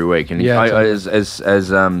bring it every week, and totally.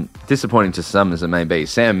 as disappointing to some as it may be,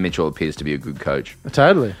 Sam Mitchell appears to be a good coach.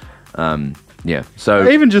 Totally. So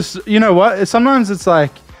even just, you know what? Sometimes it's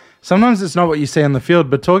not what you see on the field,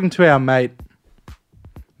 but talking to our mate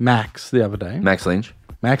Max the other day, Max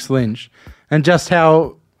Lynch, and just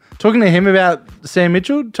how talking to him about Sam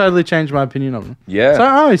Mitchell totally changed my opinion of him. Yeah.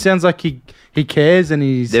 So he sounds like he cares, and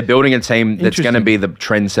they're building a team that's going to be the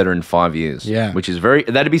trendsetter in 5 years. Yeah. Which is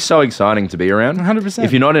that'd be so exciting to be around. 100%.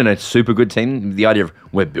 If you're not in a super good team, the idea of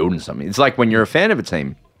we're building something. It's like when you're a fan of a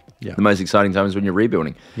team. Yeah. The most exciting time is when you're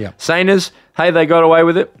rebuilding. Yeah. Sainers, hey, they got away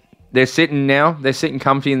with it. They're sitting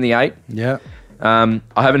comfy in the 8. Yeah. I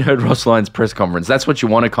haven't heard Ross Lyon's press conference. That's what you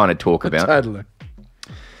want to kind of talk about. Totally.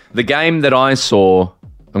 The game that I saw,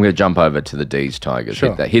 I'm going to jump over to the D's Tigers.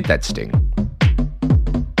 Sure. Hit that sting.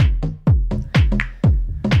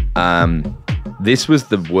 This was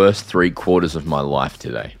the worst 3/4 of my life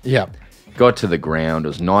today. Yeah. Got to the ground. It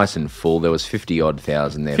was nice and full. There was 50-odd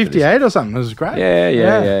thousand there. 58 or something. It was great.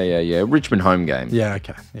 Yeah. Richmond home game. Yeah,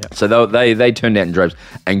 okay. Yeah. So they turned out in droves.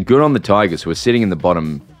 And good on the Tigers, who were sitting in the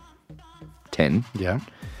bottom 10. Yeah.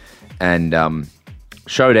 And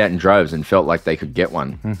showed out in droves and felt like they could get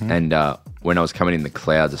one. Mm-hmm. And when I was coming in, the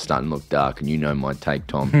clouds are starting to look dark. And you know my take,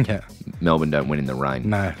 Tom. Yeah. Melbourne don't win in the rain.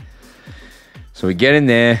 No. So we get in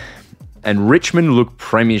there, and Richmond looked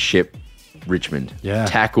premiership Richmond. Yeah.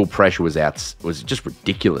 Tackle pressure was just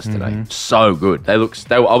ridiculous today. So good. I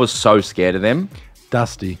was so scared of them.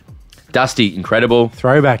 Dusty. Incredible.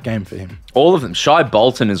 Throwback game for him. All of them. Shy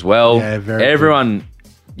Bolton as well. Yeah, very Everyone,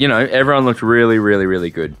 everyone looked really, really, really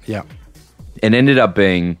good. Yeah. It ended up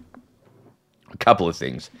being a couple of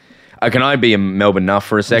things. Can I be a Melbourne nuff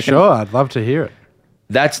for a second? Sure, I'd love to hear it.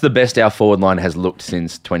 That's the best our forward line has looked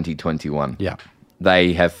since 2021. Yeah.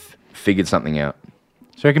 They have figured something out.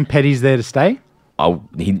 So you reckon Petty's there to stay?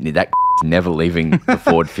 That never leaving the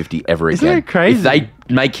forward 50 ever again. Isn't that crazy? If they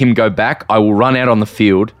make him go back, I will run out on the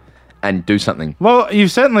field and do something. Well,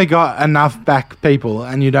 you've certainly got enough back people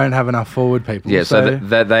and you don't have enough forward people. Yeah, so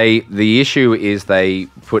the issue is they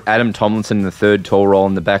put Adam Tomlinson in the third tall role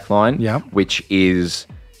in the back line, which is,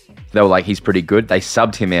 they were like, he's pretty good. They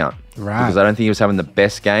subbed him out. Right. Because I don't think he was having the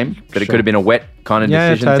best game, but it could have been a wet kind of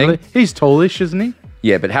decision thing. He's tallish, isn't he?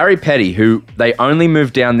 Yeah, but Harry Petty, who they only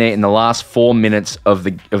moved down there in the last 4 minutes of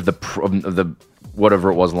the whatever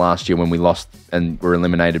it was last year when we lost and were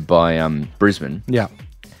eliminated by Brisbane. Yeah.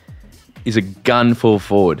 Is a gun full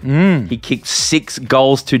forward. He kicked 6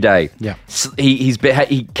 goals today. Yeah.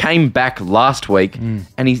 He came back last week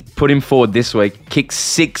and he put him forward this week. Kicked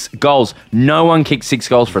 6 goals. No one kicked 6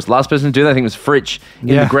 goals for us. Last person to do that, I think, was Fritsch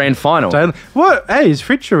in the grand final. Totally. What? Hey, is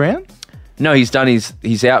Fritsch around? No, he's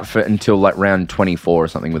out for until like round 24 or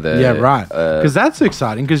something with a... Yeah, right. Because that's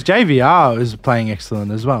exciting because JVR is playing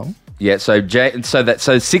excellent as well. Yeah, so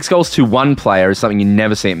 6 goals to one player is something you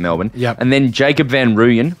never see at Melbourne. Yep. And then Jacob Van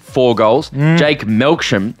Rooyen, 4 goals. Jake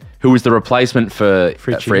Melksham, who was the replacement for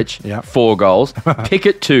Fritsch, 4 goals.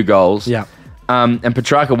 Pickett, 2 goals. Yeah. And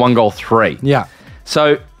Petrarca, 1 goal, 3. Yeah.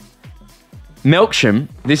 So Melksham,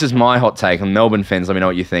 this is my hot take on Melbourne fans. Let me know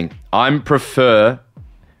what you think. I prefer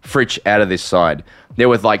Fritsch out of this side. There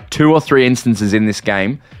were like 2 or 3 instances in this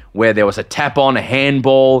game where there was a tap on, a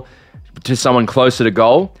handball to someone closer to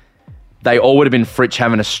goal. They all would have been Fritsch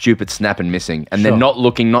having a stupid snap and missing. And they're not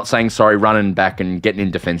looking, not saying sorry, running back and getting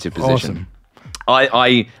in defensive position. Awesome.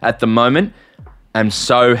 I at the moment, am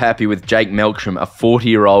so happy with Jake Melksham, a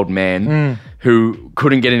 40-year-old man who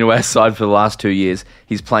couldn't get into our side for the last 2 years.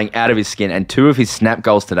 He's playing out of his skin. And 2 of his snap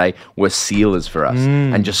goals today were sealers for us.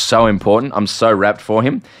 And just so important. I'm so wrapped for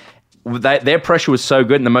him. Their pressure was so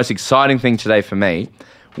good. And the most exciting thing today for me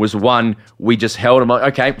was, one, we just held them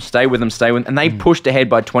like, okay, stay with them. And they pushed ahead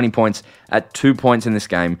by 20 points at 2 points in this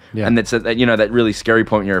game. Yeah. And that's that really scary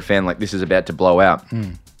point when you're a fan, like this is about to blow out.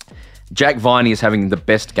 Jack Viney is having the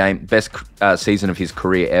best season of his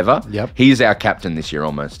career ever. Yep. He's our captain this year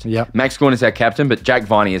almost. Yep. Max Gawn is our captain, but Jack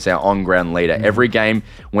Viney is our on-ground leader. Every game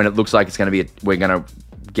when it looks like it's going to be we're going to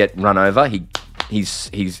get run over, it's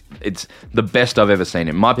the best I've ever seen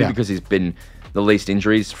him. Might be because he's been the least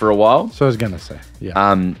injuries for a while. So I was going to say,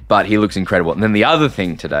 yeah. But he looks incredible. And then the other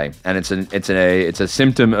thing today, and it's a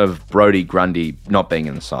symptom of Brodie Grundy not being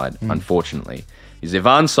in the side, unfortunately, is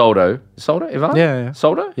Ivan Soldo. Ivan? Yeah.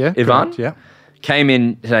 Soldo? Yeah. Ivan? Correct, yeah. Came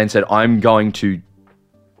in today and said, I'm going to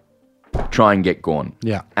try and get Gawn.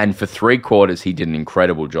 Yeah. And for 3/4, he did an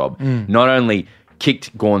incredible job. Not only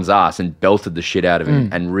kicked Gawn's ass and belted the shit out of him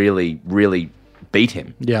and really, really beat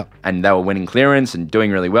him. Yeah. And they were winning clearance and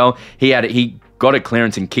doing really well. He got a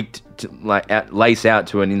clearance and kicked lace out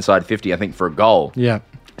to an inside 50, I think, for a goal. Yeah.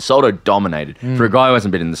 Soldo dominated for a guy who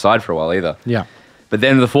hasn't been in the side for a while either. Yeah. But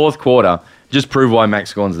then the 4th quarter just proved why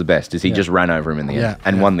Max Gawn's the best, is he just ran over him in the end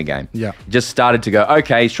and won the game. Yeah. Just started to go,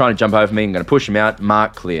 okay, he's trying to jump over me, I'm going to push him out,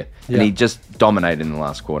 mark clear. And he just dominated in the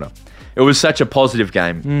last quarter. It was such a positive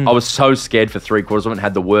game. I was so scared for 3/4 of it and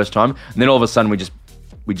had the worst time. And then all of a sudden we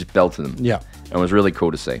just belted them. Yeah. And it was really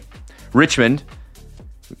cool to see. Richmond,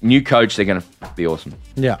 new coach, they're going to be awesome.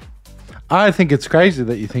 Yeah. I think it's crazy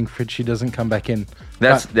that you think Fritchie doesn't come back in.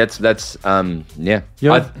 That's yeah.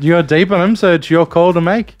 You're deep on him, so it's your call to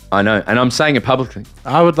make. I know, and I'm saying it publicly.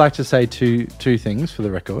 I would like to say two things for the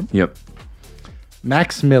record. Yep.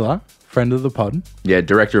 Max Miller, friend of the pod. Yeah,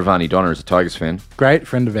 director of Arnie Donner is a Tigers fan. Great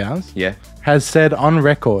friend of ours. Yeah. Has said on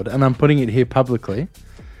record, and I'm putting it here publicly,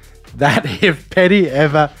 that if Petty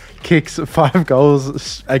ever kicks 5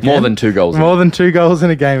 goals again... More than 2 goals. More than 2 goals in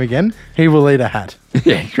a game again, he will eat a hat.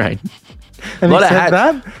 Yeah, great. And A lot he of said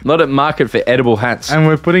hats. that, A lot of market for edible hats. and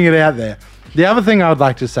we're putting it out there. The other thing I would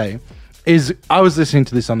like to say is I was listening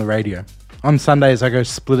to this on the radio. On Sundays, I go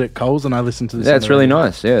split at Coles and I listen to this. Yeah, on it's the really radio.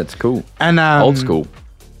 nice. Yeah, it's cool. And Old school.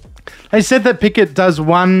 They said that Pickett does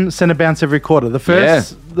one centre bounce every quarter. The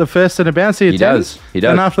first centre bounce he attempts. He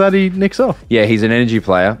does. And after that, he nicks off. Yeah, he's an energy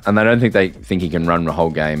player, and I don't think they think he can run the whole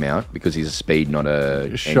game out because he's a speed, not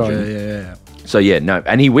a Sure, engine. yeah. So yeah, no,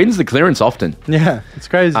 and he wins the clearance often. Yeah, it's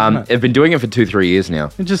crazy. isn't it? They've been doing it for 2-3 years now.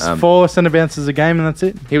 Just 4 centre bounces a game and that's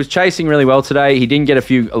it. He was chasing really well today. He didn't get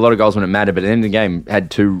a lot of goals when it mattered, but at the end of the game,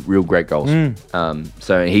 had 2 real great goals.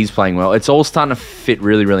 So he's playing well. It's all starting to fit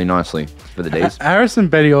really, really nicely for the D's. Harrison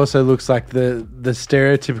Betty also looks like the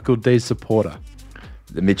stereotypical D supporter.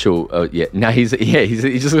 The Mitchell, yeah, no, he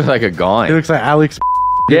just looks like a guy. He looks like Alex.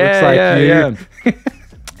 He looks like you. Yeah.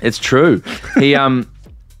 It's true. He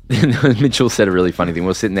Mitchell said a really funny thing. We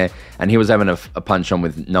were sitting there, and he was having a punch on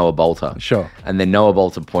with Noah Bolter. Sure. And then Noah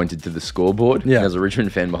Bolter pointed to the scoreboard. Yeah. And as a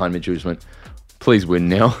Richmond fan behind Mitchell, just went, "Please win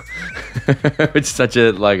now." It's such a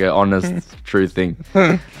an honest, true thing.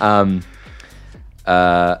 And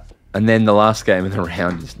then the last game in the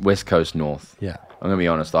round is West Coast North. Yeah. I'm gonna be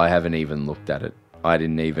honest. I haven't even looked at it. I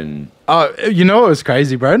didn't even. Oh, you know what was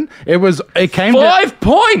crazy, Broden? It came 5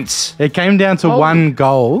 points. It came down to one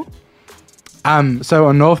goal. So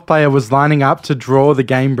a North player was lining up to draw the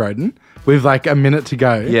game, Broden, with like a minute to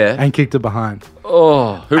go. Yeah. And kicked it behind.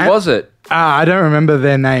 Oh, who was it? I don't remember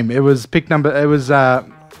their name. It was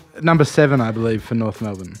number 7, I believe, for North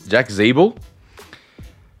Melbourne. Jack Zeeble.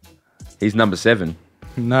 He's number 7.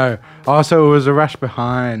 No. Also, it was a rush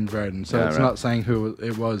behind, Broden. So it's right. not saying who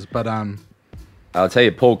it was, but I'll tell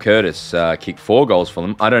you, Paul Curtis kicked 4 goals for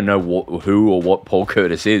them. I don't know who or what Paul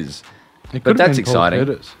Curtis is, but that's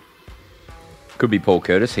exciting. Could be Paul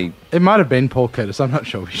Curtis. It might have been Paul Curtis. I'm not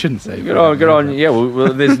sure. We shouldn't say. Good on. Yeah,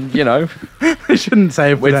 well, there's, We shouldn't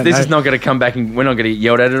say. this is not going to come back and we're not going to get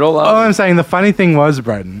yelled at it all. All I'm saying, the funny thing was,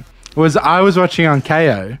 Broden, was I was watching on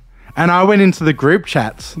KO, and I went into the group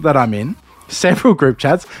chats that I'm in. Several group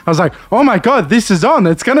chats. I was like, oh my God, this is on.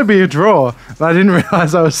 It's going to be a draw. But I didn't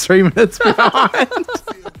realize I was 3 minutes behind.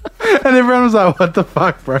 And everyone was like, what the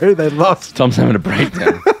fuck, bro? They lost. Tom's having a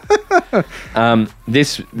breakdown.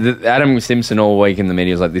 Adam Simpson all week in the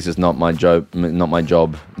media was like, this is not my job.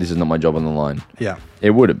 This is not my job on the line. Yeah. It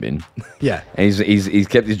would have been. Yeah. And he's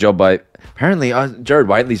kept his job by... Apparently, Jared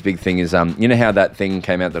Waitley's big thing is, you know how that thing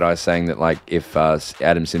came out that I was saying that, like, if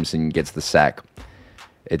Adam Simpson gets the sack,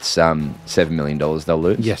 it's $7 million they'll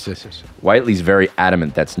lose? Yes. Waitley's very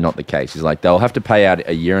adamant that's not the case. He's like, they'll have to pay out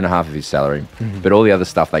 1.5 years of his salary, but all the other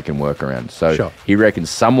stuff they can work around. So he reckons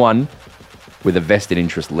someone with a vested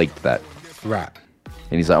interest leaked that. Right.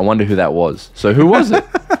 And he's like, I wonder who that was. So who was it?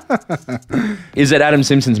 Is it Adam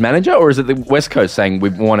Simpson's manager, or is it the West Coast saying we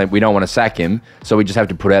don't want to sack him, so we just have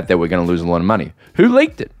to put out there we're going to lose a lot of money? Who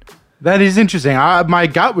leaked it? That is interesting. My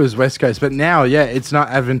gut was West Coast, but now, yeah, it's not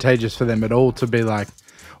advantageous for them at all to be like,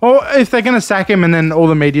 or if they're going to sack him and then all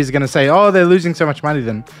the media is going to say, oh, they're losing so much money,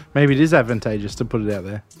 then maybe it is advantageous to put it out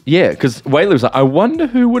there. Yeah, because Waitley was like, I wonder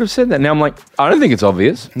who would have said that. Now I'm like, I don't think it's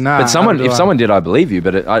obvious. Nah, but if someone did, I believe you.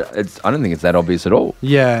 But I don't think it's that obvious at all.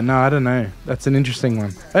 Yeah, no, I don't know. That's an interesting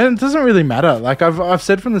one. And it doesn't really matter. Like I've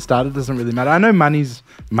said from the start, it doesn't really matter. I know money's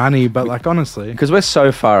money, but like honestly, because we're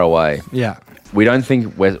so far away. Yeah. We don't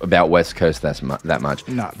think about West Coast that much.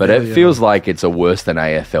 No, but it feels like it's a worse than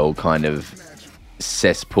AFL kind of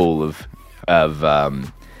cesspool of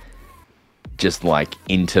just like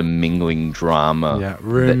intermingling drama. Yeah,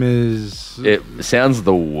 rumors. It sounds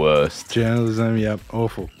the worst. Journalism, yep,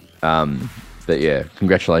 awful. But yeah,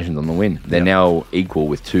 congratulations on the win. They're now equal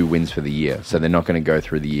with 2 wins for the year, so they're not going to go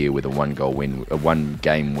through the year with a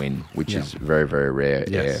 1-game win, which is very, very rare.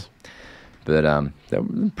 Yes. But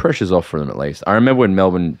the pressure's off for them at least. I remember when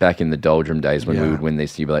Melbourne, back in the doldrum days, when we would win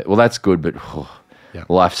these, you'd be like, well, that's good, but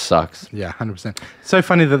life sucks. Yeah, 100%. So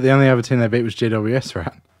funny that the only other team they beat was GWS,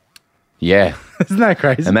 right? Yeah. Isn't that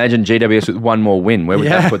crazy? Imagine GWS with 1 more win. Where would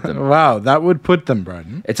that put them? Wow, that would put them,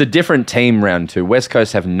 Broden. It's a different team round 2. West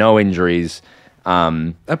Coast have no injuries.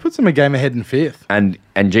 That puts them a game ahead in 5th. And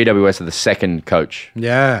GWS are the second coach.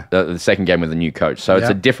 Yeah. The second game with a new coach. So it's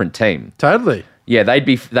a different team. Totally. Yeah, they'd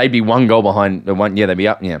be 1 goal behind the one. Yeah, they'd be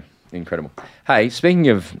up. Yeah, incredible. Hey, speaking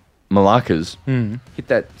of Malakas, hit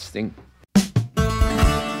that sting.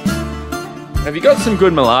 Have you got some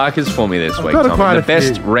good Malakas for me this week, Tom? The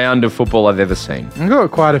best round of football I've ever seen. I've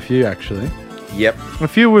got quite a few, actually. Yep. A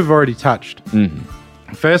few we've already touched.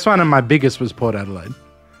 Mm-hmm. First one and my biggest was Port Adelaide.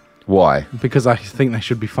 Why? Because I think they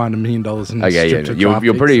should be fined $1 million.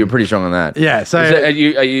 You're pretty strong on that. Yeah. So are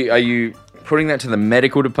you putting that to the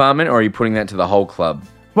medical department, or are you putting that to the whole club?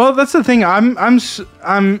 Well, that's the thing.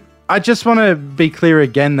 I just want to be clear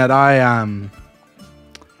again that I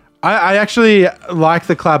actually like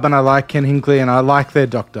the club and I like Ken Hinkley and I like their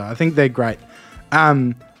doctor. I think they're great.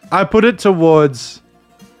 I put it towards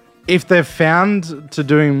if they're found to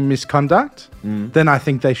doing misconduct, then I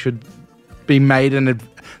think they should be made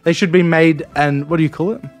what do you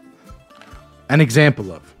call it? An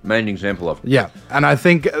example of. Made an example of. Yeah, and I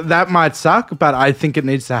think that might suck, but I think it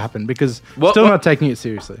needs to happen because not taking it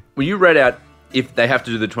seriously. Well, you read out if they have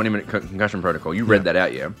to do the 20-minute concussion protocol. You read that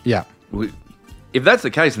out, yeah? Yeah. If that's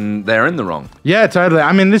the case, then they're in the wrong. Yeah, totally.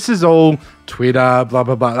 I mean, this is all Twitter, blah,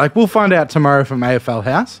 blah, blah. Like, we'll find out tomorrow from AFL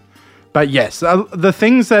House. But yes, the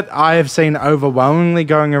things that I have seen overwhelmingly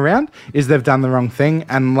going around is they've done the wrong thing.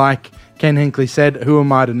 And like Ken Hinkley said, who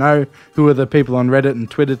am I to know? Who are the people on Reddit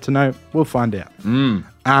and Twitter to know? We'll find out.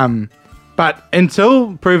 But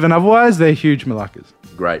until proven otherwise, they're huge malakas.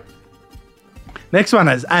 Great. Next one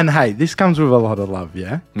is, and hey, this comes with a lot of love,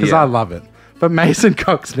 yeah? Because I love it. But Mason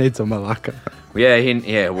Cox needs a malaka. Yeah,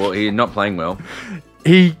 he's not playing well.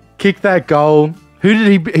 He kicked that goal. Who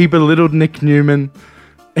did he belittled Nick Newman.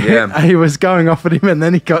 Yeah. He was going off at him and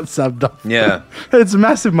then he got subbed off. Yeah. It's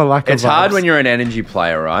massive malaka It's vibes. hard when you're an energy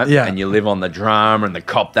player, right? Yeah. And you live on the drama and the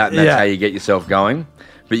cop that, and that's how you get yourself going.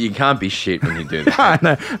 But you can't be shit when you do that. I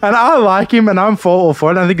know. And I like him and I'm all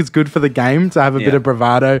for it. I think it's good for the game to have a bit of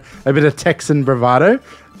bravado, a bit of Texan bravado.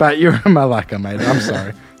 But you're a malaka, mate. I'm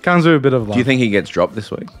sorry. Comes with a bit of love. Do you think he gets dropped this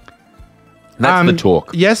week? That's the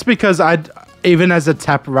talk. Yes, because even as a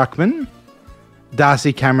tap ruckman,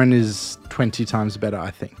 Darcy Cameron is 20 times better,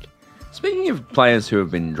 I think. Speaking of players who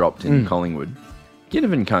have been dropped in Collingwood,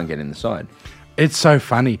 Ginnivan can't get in the side. It's so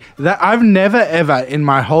funny that I've never ever in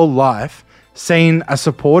my whole life seen a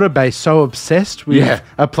supporter base so obsessed with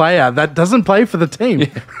a player that doesn't play for the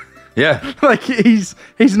team. Yeah. Like he's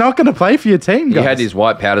not going to play for your team, guys. He had his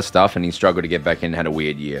white powder stuff and he struggled to get back in, had a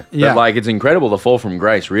weird year. Yeah. But like, it's incredible the fall from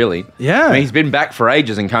grace, really. Yeah. I mean, he's been back for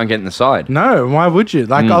ages and can't get in the side. No, why would you?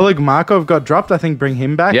 Like Oleg Markov got dropped, I think bring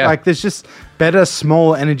him back. Yeah. Like there's just better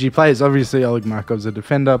small energy players. Obviously Oleg Markov's a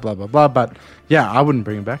defender, blah, blah, blah. But yeah, I wouldn't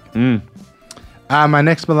bring him back. My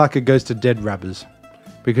next malaka goes to dead rubbers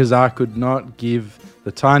because I could not give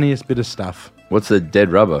the tiniest bit of stuff. What's the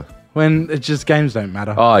dead rubber? When it's just games don't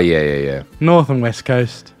matter. Oh, yeah. North and West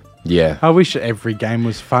Coast. Yeah. I wish every game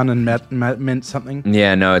was fun and meant something.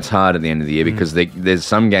 Yeah, no, it's hard at the end of the year because there's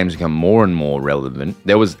some games become more and more relevant.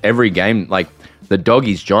 There was every game, like the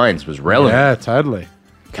Doggies Giants was relevant. Yeah, totally.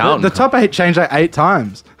 Carlton. The top 8 changed like 8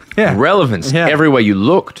 times. Yeah. Relevance everywhere you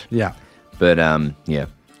looked. Yeah. But, yeah.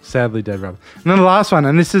 Sadly, dead rubber. And then the last one,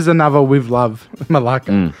 and this is another with love,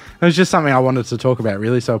 malaka. It was just something I wanted to talk about,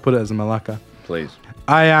 really, so I put it as a malaka. Please.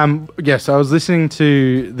 So I was listening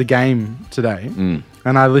to the game today,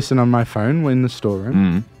 and I listened on my phone in the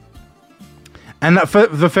storeroom. And for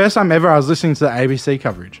the first time ever, I was listening to the ABC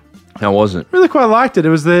coverage. How was it? Really quite liked it. It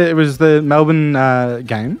was the Melbourne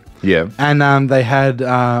game. Yeah. And they had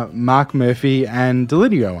Mark Murphy and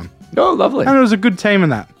Delidio on. Oh, lovely. And it was a good team in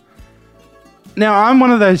that. Now, I'm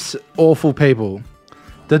one of those awful people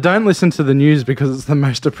that don't listen to the news because it's the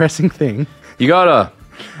most depressing thing. You gotta.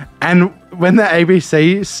 And when the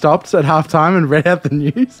ABC stopped at halftime and read out the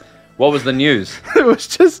news... What was the news? It was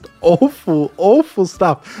just awful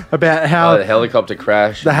stuff about how... the helicopter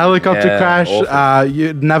crash. The helicopter crash,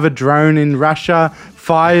 another drone in Russia,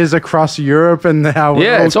 fires across Europe, and how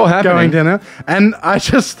it's all happening. Going down. And I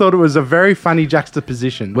just thought it was a very funny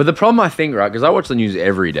juxtaposition. Well, the problem, I think, right, because I watch the news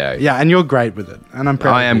every day. Yeah, and you're great with it, and I'm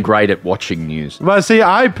proud. I am great at watching news. Well, see,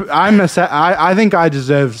 I think I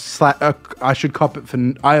deserve I should cop it for.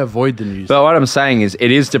 I avoid the news. But what I'm saying is, it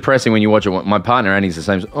is depressing when you watch it. My partner Annie's the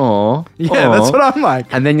same. Oh, yeah, that's what I'm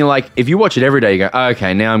like. And then you're like, if you watch it every day, you go,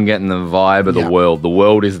 okay, now I'm getting the vibe of the world. The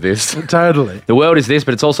world is this. Totally. The world is this,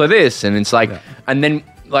 but it's also this, and it's like, and then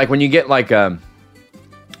like when you get like,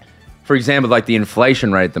 for example, like the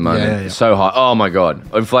inflation rate at the moment is so high. Oh my god,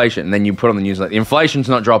 inflation! And then you put on the news like the inflation's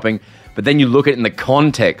not dropping, but then you look at it in the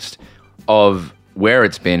context of where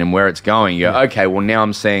it's been and where it's going. You go, okay, well now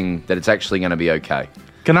I'm seeing that it's actually going to be okay.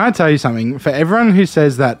 Can I tell you something? For everyone who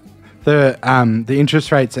says that the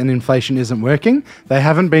interest rates and inflation isn't working, they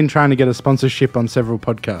haven't been trying to get a sponsorship on several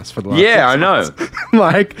podcasts for the last 6 I know. months.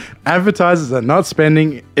 Like, advertisers are not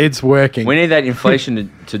spending, it's working. We need that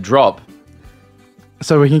inflation to drop.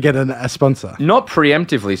 So we can get a sponsor. Not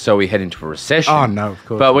preemptively so we head into a recession. Oh, no, of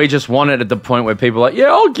course. But we just want it at the point where people are like, yeah,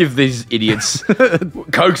 I'll give these idiots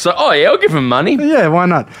Coke. So, I'll give them money. Yeah, why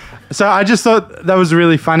not? So I just thought that was a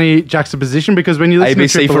really funny juxtaposition because when you listen to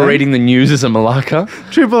ABC Triple for M, reading the news is a malacca.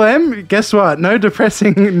 Triple M, guess what? No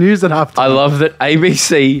depressing news at halftime. I love that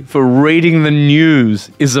ABC for reading the news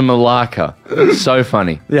is a malacca. So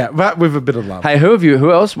funny. Yeah, but with a bit of love. Hey,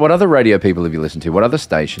 who else? What other radio people have you listened to? What other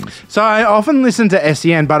stations? So I often listen to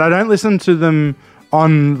SEN, but I don't listen to them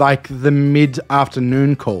on like the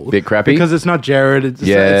mid-afternoon call. Bit crappy? Because it's not Jared. It's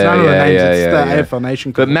Yeah, none of the yeah, names. yeah, It's yeah, the yeah. AFL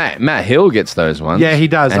Nation call. But Matt Hill gets those ones. Yeah, he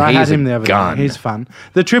does. And I had he's him a the other gun. day. He's fun.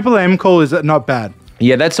 The Triple M call is not bad.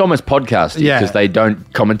 Yeah, that's almost podcasty Yeah. because they don't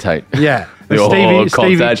commentate. Yeah. Oh,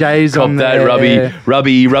 Stevie J's cop on that there.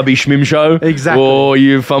 rubby shmim show. Exactly. Oh,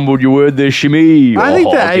 you fumbled your word there, shimmy. I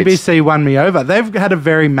think that gets- ABC won me over. They've had a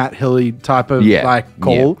very Matt Hilly type of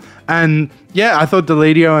call. And yeah, I thought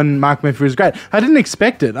Deledio and Mark Murphy was great. I didn't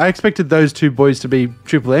expect it. I expected those two boys to be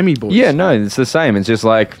Triple Emmy boys. Yeah, no, it's the same. It's just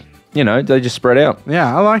like, they just spread out.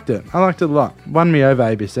 Yeah, I liked it. I liked it a lot. Won me over,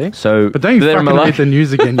 ABC. So, But don't you then fucking Malak- read the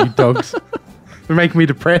news again, you dogs. You're making me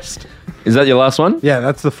depressed. Is that your last one? Yeah,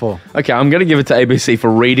 that's the 4. Okay, I'm going to give it to ABC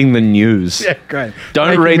for reading the news. Yeah, great. Don't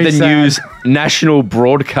Making read me the sad. news, national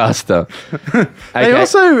broadcaster. They Okay.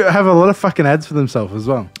 also have a lot of fucking ads for themselves as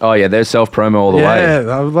well. Oh, yeah, they're self-promo all the way.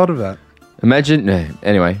 Yeah, a lot of that. Imagine,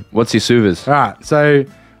 anyway, what's your Suvas? All right, so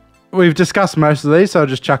we've discussed most of these, so I'll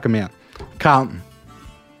just chuck them out. Carlton.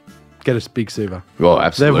 Get a big Suva. Oh,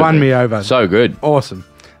 absolutely. They've won me over. So good. Awesome.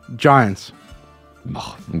 Giants.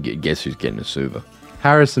 Oh, guess who's getting a Suva?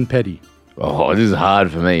 Harrison Petty. Oh, this is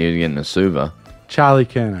hard for me. Who's getting a Suva? Charlie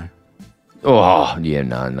Curnow. Oh, yeah,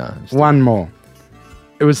 no. One more.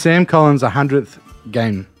 It was Sam Collins' 100th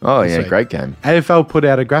game. Oh, this yeah, week. great game. AFL put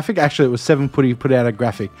out a graphic. Actually, it was 7 Footy put out a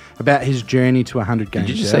graphic about his journey to 100 games.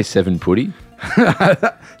 Did you just say 7 putty?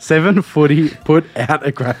 7 Footy put out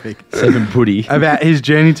a graphic 7 putty. about his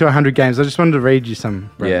journey to 100 games. I just wanted to read you some.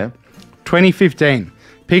 Brad. Yeah. 2015.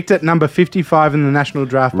 Picked at number 55 in the national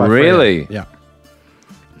draft by Really? Freo. Yeah.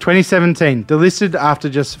 2017. Delisted after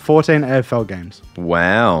just 14 AFL games.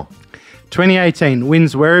 Wow. 2018.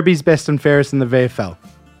 Wins Werriby's best and fairest in the VFL.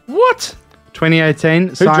 What? 2018.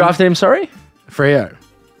 Who drafted him, sorry? Freo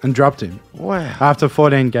and dropped him Wow. after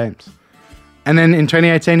 14 games. And then in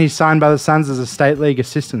 2018, he's signed by the Suns as a State League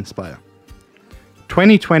assistance player.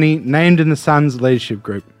 2020, named in the Suns leadership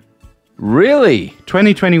group. Really?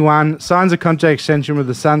 2021, signs a contract extension with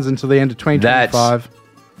the Suns until the end of 2025.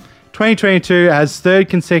 2022 has third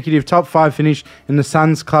consecutive top 5 finish in the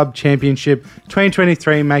Suns Club Championship.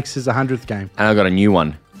 2023 makes his 100th game. And I got a new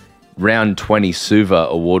one. Round 20 Suva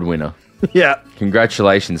award winner. Yeah.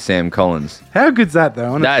 Congratulations, Sam Collins. How good's that,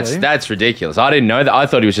 though, honestly? That's ridiculous. I didn't know that. I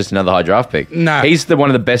thought he was just another high draft pick. No. He's one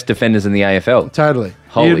of the best defenders in the AFL. Totally.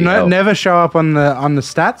 Holy You hell. never show up on the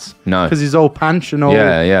stats. No. Because he's all punch and all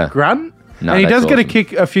Yeah. grunt. No, and he that's does awesome.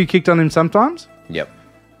 get a few kicked on him sometimes, Yep.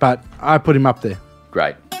 but I put him up there.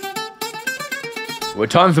 Great. We're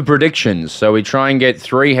time for predictions. So we try and get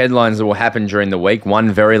 3 headlines that will happen during the week.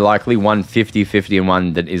 One very likely, one 50-50, and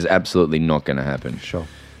one that is absolutely not going to happen. Sure.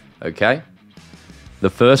 Okay? The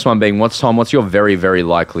first one being, what's your very, very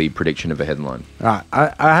likely prediction of a headline? All right.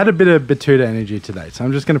 I had a bit of Batuta energy today, so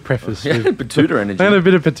I'm just going to preface with... Batuta energy. I had a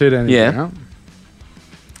bit of Batuta energy. Yeah. Now.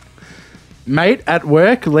 Mate at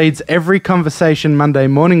work leads every conversation Monday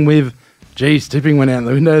morning with, geez, tipping went out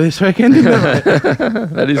the window this weekend, didn't it?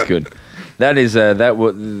 That is good. That is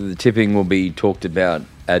the tipping will be talked about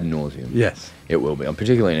ad nauseum. Yes. It will be. I'm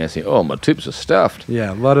particularly in SE. Oh, my tips are stuffed.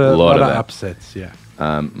 Yeah, a lot of that. upsets, yeah.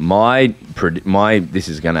 My this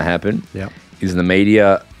is going to happen. Yeah. Is the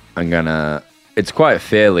media? It's quite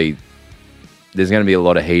fairly. There's going to be a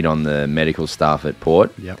lot of heat on the medical staff at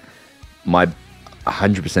Port. Yep. My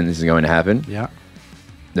 100% this is going to happen. Yeah.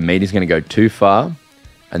 The media's going to go too far,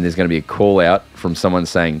 and there's going to be a call out from someone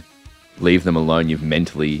saying, "Leave them alone. You've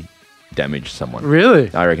mentally damaged someone."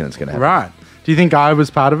 Really? I reckon it's going to happen. Right. Do you think I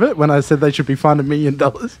was part of it when I said they should be fined $1 million?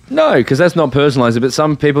 No, because that's not personalised. But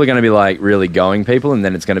some people are going to be like really going people, and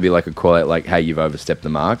then it's going to be like a call out like, "Hey, you've overstepped the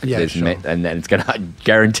mark." Yeah, sure. And then it's going to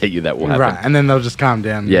guarantee you that will happen. Right, and then they'll just calm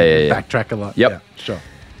down Yeah, and yeah. backtrack a lot. Yep. Yeah, sure.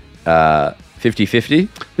 50-50.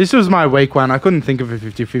 This was my week one. I couldn't think of a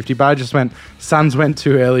 50-50, but I just went, Suns went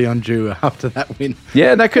too early on Jew after that win.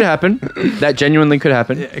 Yeah, that could happen. That genuinely could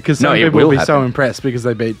happen. Because some it people will be so happen. impressed because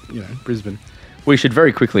they beat, Brisbane. We should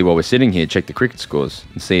very quickly, while we're sitting here, check the cricket scores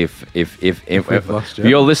and see if we've lost, yeah.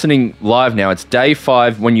 you're listening live now. It's day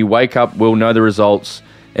 5. When you wake up, we'll know the results.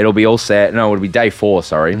 It'll be all sad. No, it'll be day 4.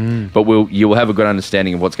 Sorry, but you will have a good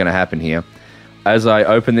understanding of what's going to happen here. As I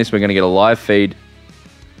open this, we're going to get a live feed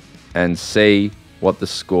and see what the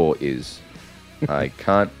score is. I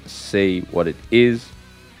can't see what it is.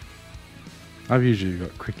 I've usually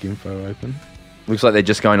got quick info open. Looks like they're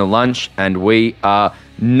just going to lunch, and we are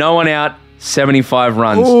no one out, 75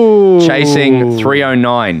 runs, Ooh. chasing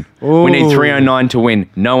 309. Ooh. We need 309 to win,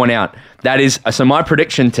 no one out. That is, so my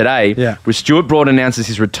prediction today was Stuart Broad announces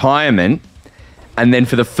his retirement, and then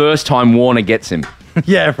for the first time, Warner gets him.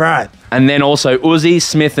 Yeah, right. And then also Uzi,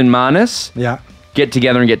 Smith, and Marnus get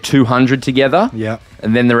together and get 200 together. Yeah.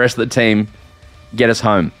 And then the rest of the team get us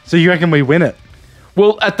home. So you reckon we win it?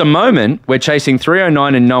 Well, at the moment, we're chasing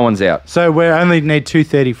 309 and no one's out. So we only need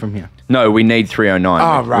 230 from here. No, we need 309.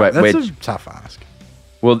 Oh, right. That's We're- a tough ask.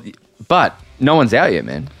 well, but no one's out yet,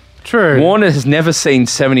 man. True. Warner has never seen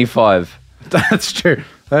 75. That's true.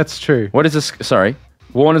 That's true. What is this? Sorry.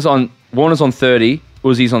 Warner's on 30.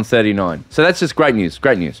 Uzi's on 39. So that's just great news.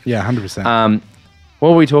 Great news. Yeah, 100%. What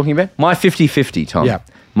were we talking about? My 50-50, Tom. Yeah.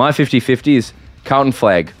 My 50-50 is Carlton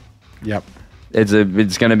flag. Yep.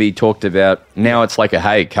 It's going to be talked about. Now it's like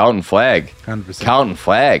hey, Carlton flag. 100%. Carlton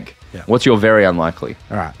flag. Yeah. What's your very unlikely?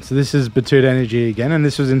 All right. So this is Batuta Energy again, and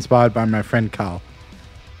this was inspired by my friend Carl.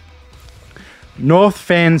 North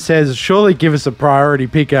fan says, surely give us a priority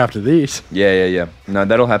pick after this. Yeah. No,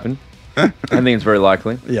 that'll happen. I think it's very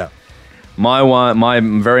likely. Yeah. My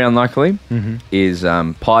very unlikely is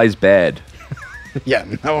Pie's bad. Yeah,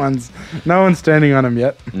 no one's standing on him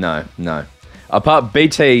yet. No. Apart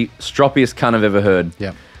BT, stroppiest cunt I've ever heard.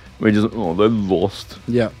 Yeah. We just they lost.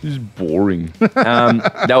 Yeah. This is boring.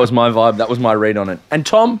 That was my vibe. That was my read on it. And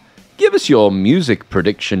Tom, give us your music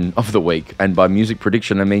prediction of the week. And by music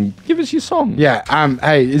prediction, I mean give us your song. Yeah.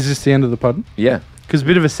 Hey, is this the end of the pod? Yeah. Because a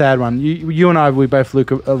bit of a sad one. You and I, we both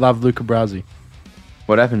love Luca Brasi.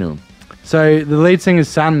 What happened to him? So the lead singer's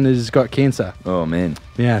son has got cancer. Oh man.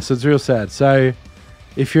 Yeah, so it's real sad. So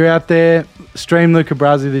if you're out there, stream Luca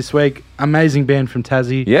Brasi this week. Amazing band from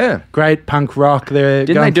Tassie. Yeah. Great punk rock. They're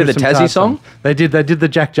Didn't they do the Tassie song? They did the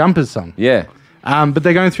Jack Jumpers song. Yeah. But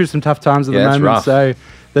they're going through some tough times at the that's moment. rough. So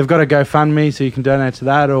they've got a GoFundMe so you can donate to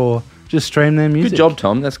that or just stream their music. Good job,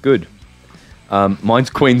 Tom. That's good. Mine's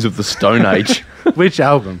Queens of the Stone Age. Which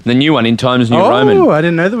album? The new one, In Times New Roman. Oh, I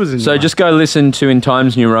didn't know there was a new So one. just go listen to In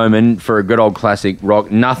Times New Roman for a good old classic rock.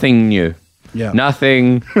 Nothing new. Yeah.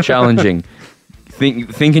 Nothing challenging.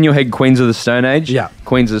 Think in your head Queens of the Stone Age. Yeah.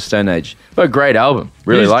 Queens of the Stone Age. But a great album.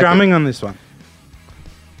 Really Who's like drumming on this one?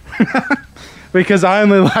 Because I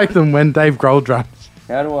only like them when Dave Grohl drums.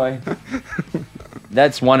 How do I...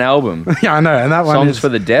 That's one album. Yeah, I know, and that one Songs is for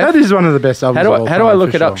the Deaf? That is one of the best albums. How do I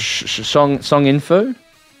look for it up? sure. Song info?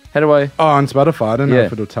 How do I... Oh, on Spotify. I don't know Yeah.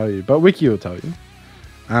 if it'll tell you, but Wiki will tell you.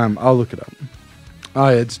 I'll look it up. Oh,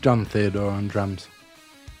 yeah, it's John Theodore on drums.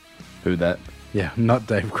 Who that? Yeah, not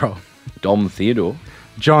Dave Grohl. Dom Theodore?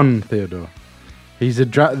 John Theodore. He's the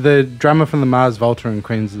drummer from the Mars Volta and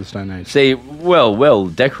Queens of the Stone Age. See, well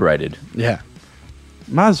decorated. Yeah.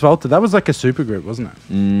 Mars Volta, that was like a supergroup, wasn't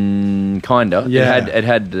it? Kinda. Yeah. It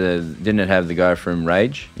had didn't it have the guy from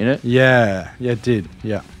Rage in it? Yeah, it did.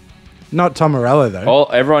 Yeah. Not Tom Morello, though.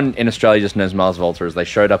 Everyone in Australia just knows Mars Volta as they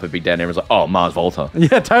showed up at Big Dan and everyone's like, oh, Mars Volta.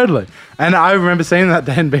 Yeah, totally. And I remember seeing that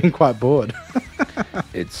day and being quite bored.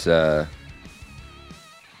 It's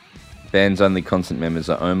band's only constant members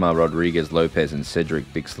are Omar Rodriguez Lopez and Cedric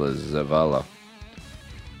Bixler Zavala.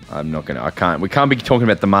 We can't be talking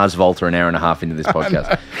about the Mars Volta an hour and a half into this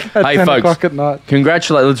podcast. At Hey 10 folks, o'clock at night.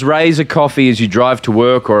 congratulate. Let's raise a coffee as you drive to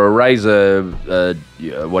work or raise a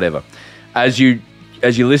whatever. As you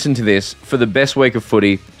listen to this, for the best week of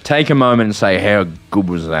footy, take a moment and say, how good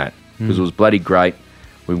was that? Because it was bloody great.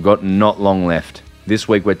 We've got not long left. This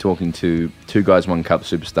week we're talking to 2 Guys 1 Cup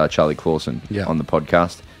superstar Charlie Clausen on the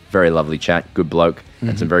podcast. Very lovely chat, good bloke,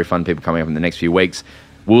 and some very fun people coming up in the next few weeks.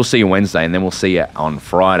 We'll see you Wednesday, and then we'll see you on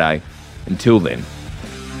Friday. Until then,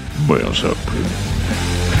 What's up?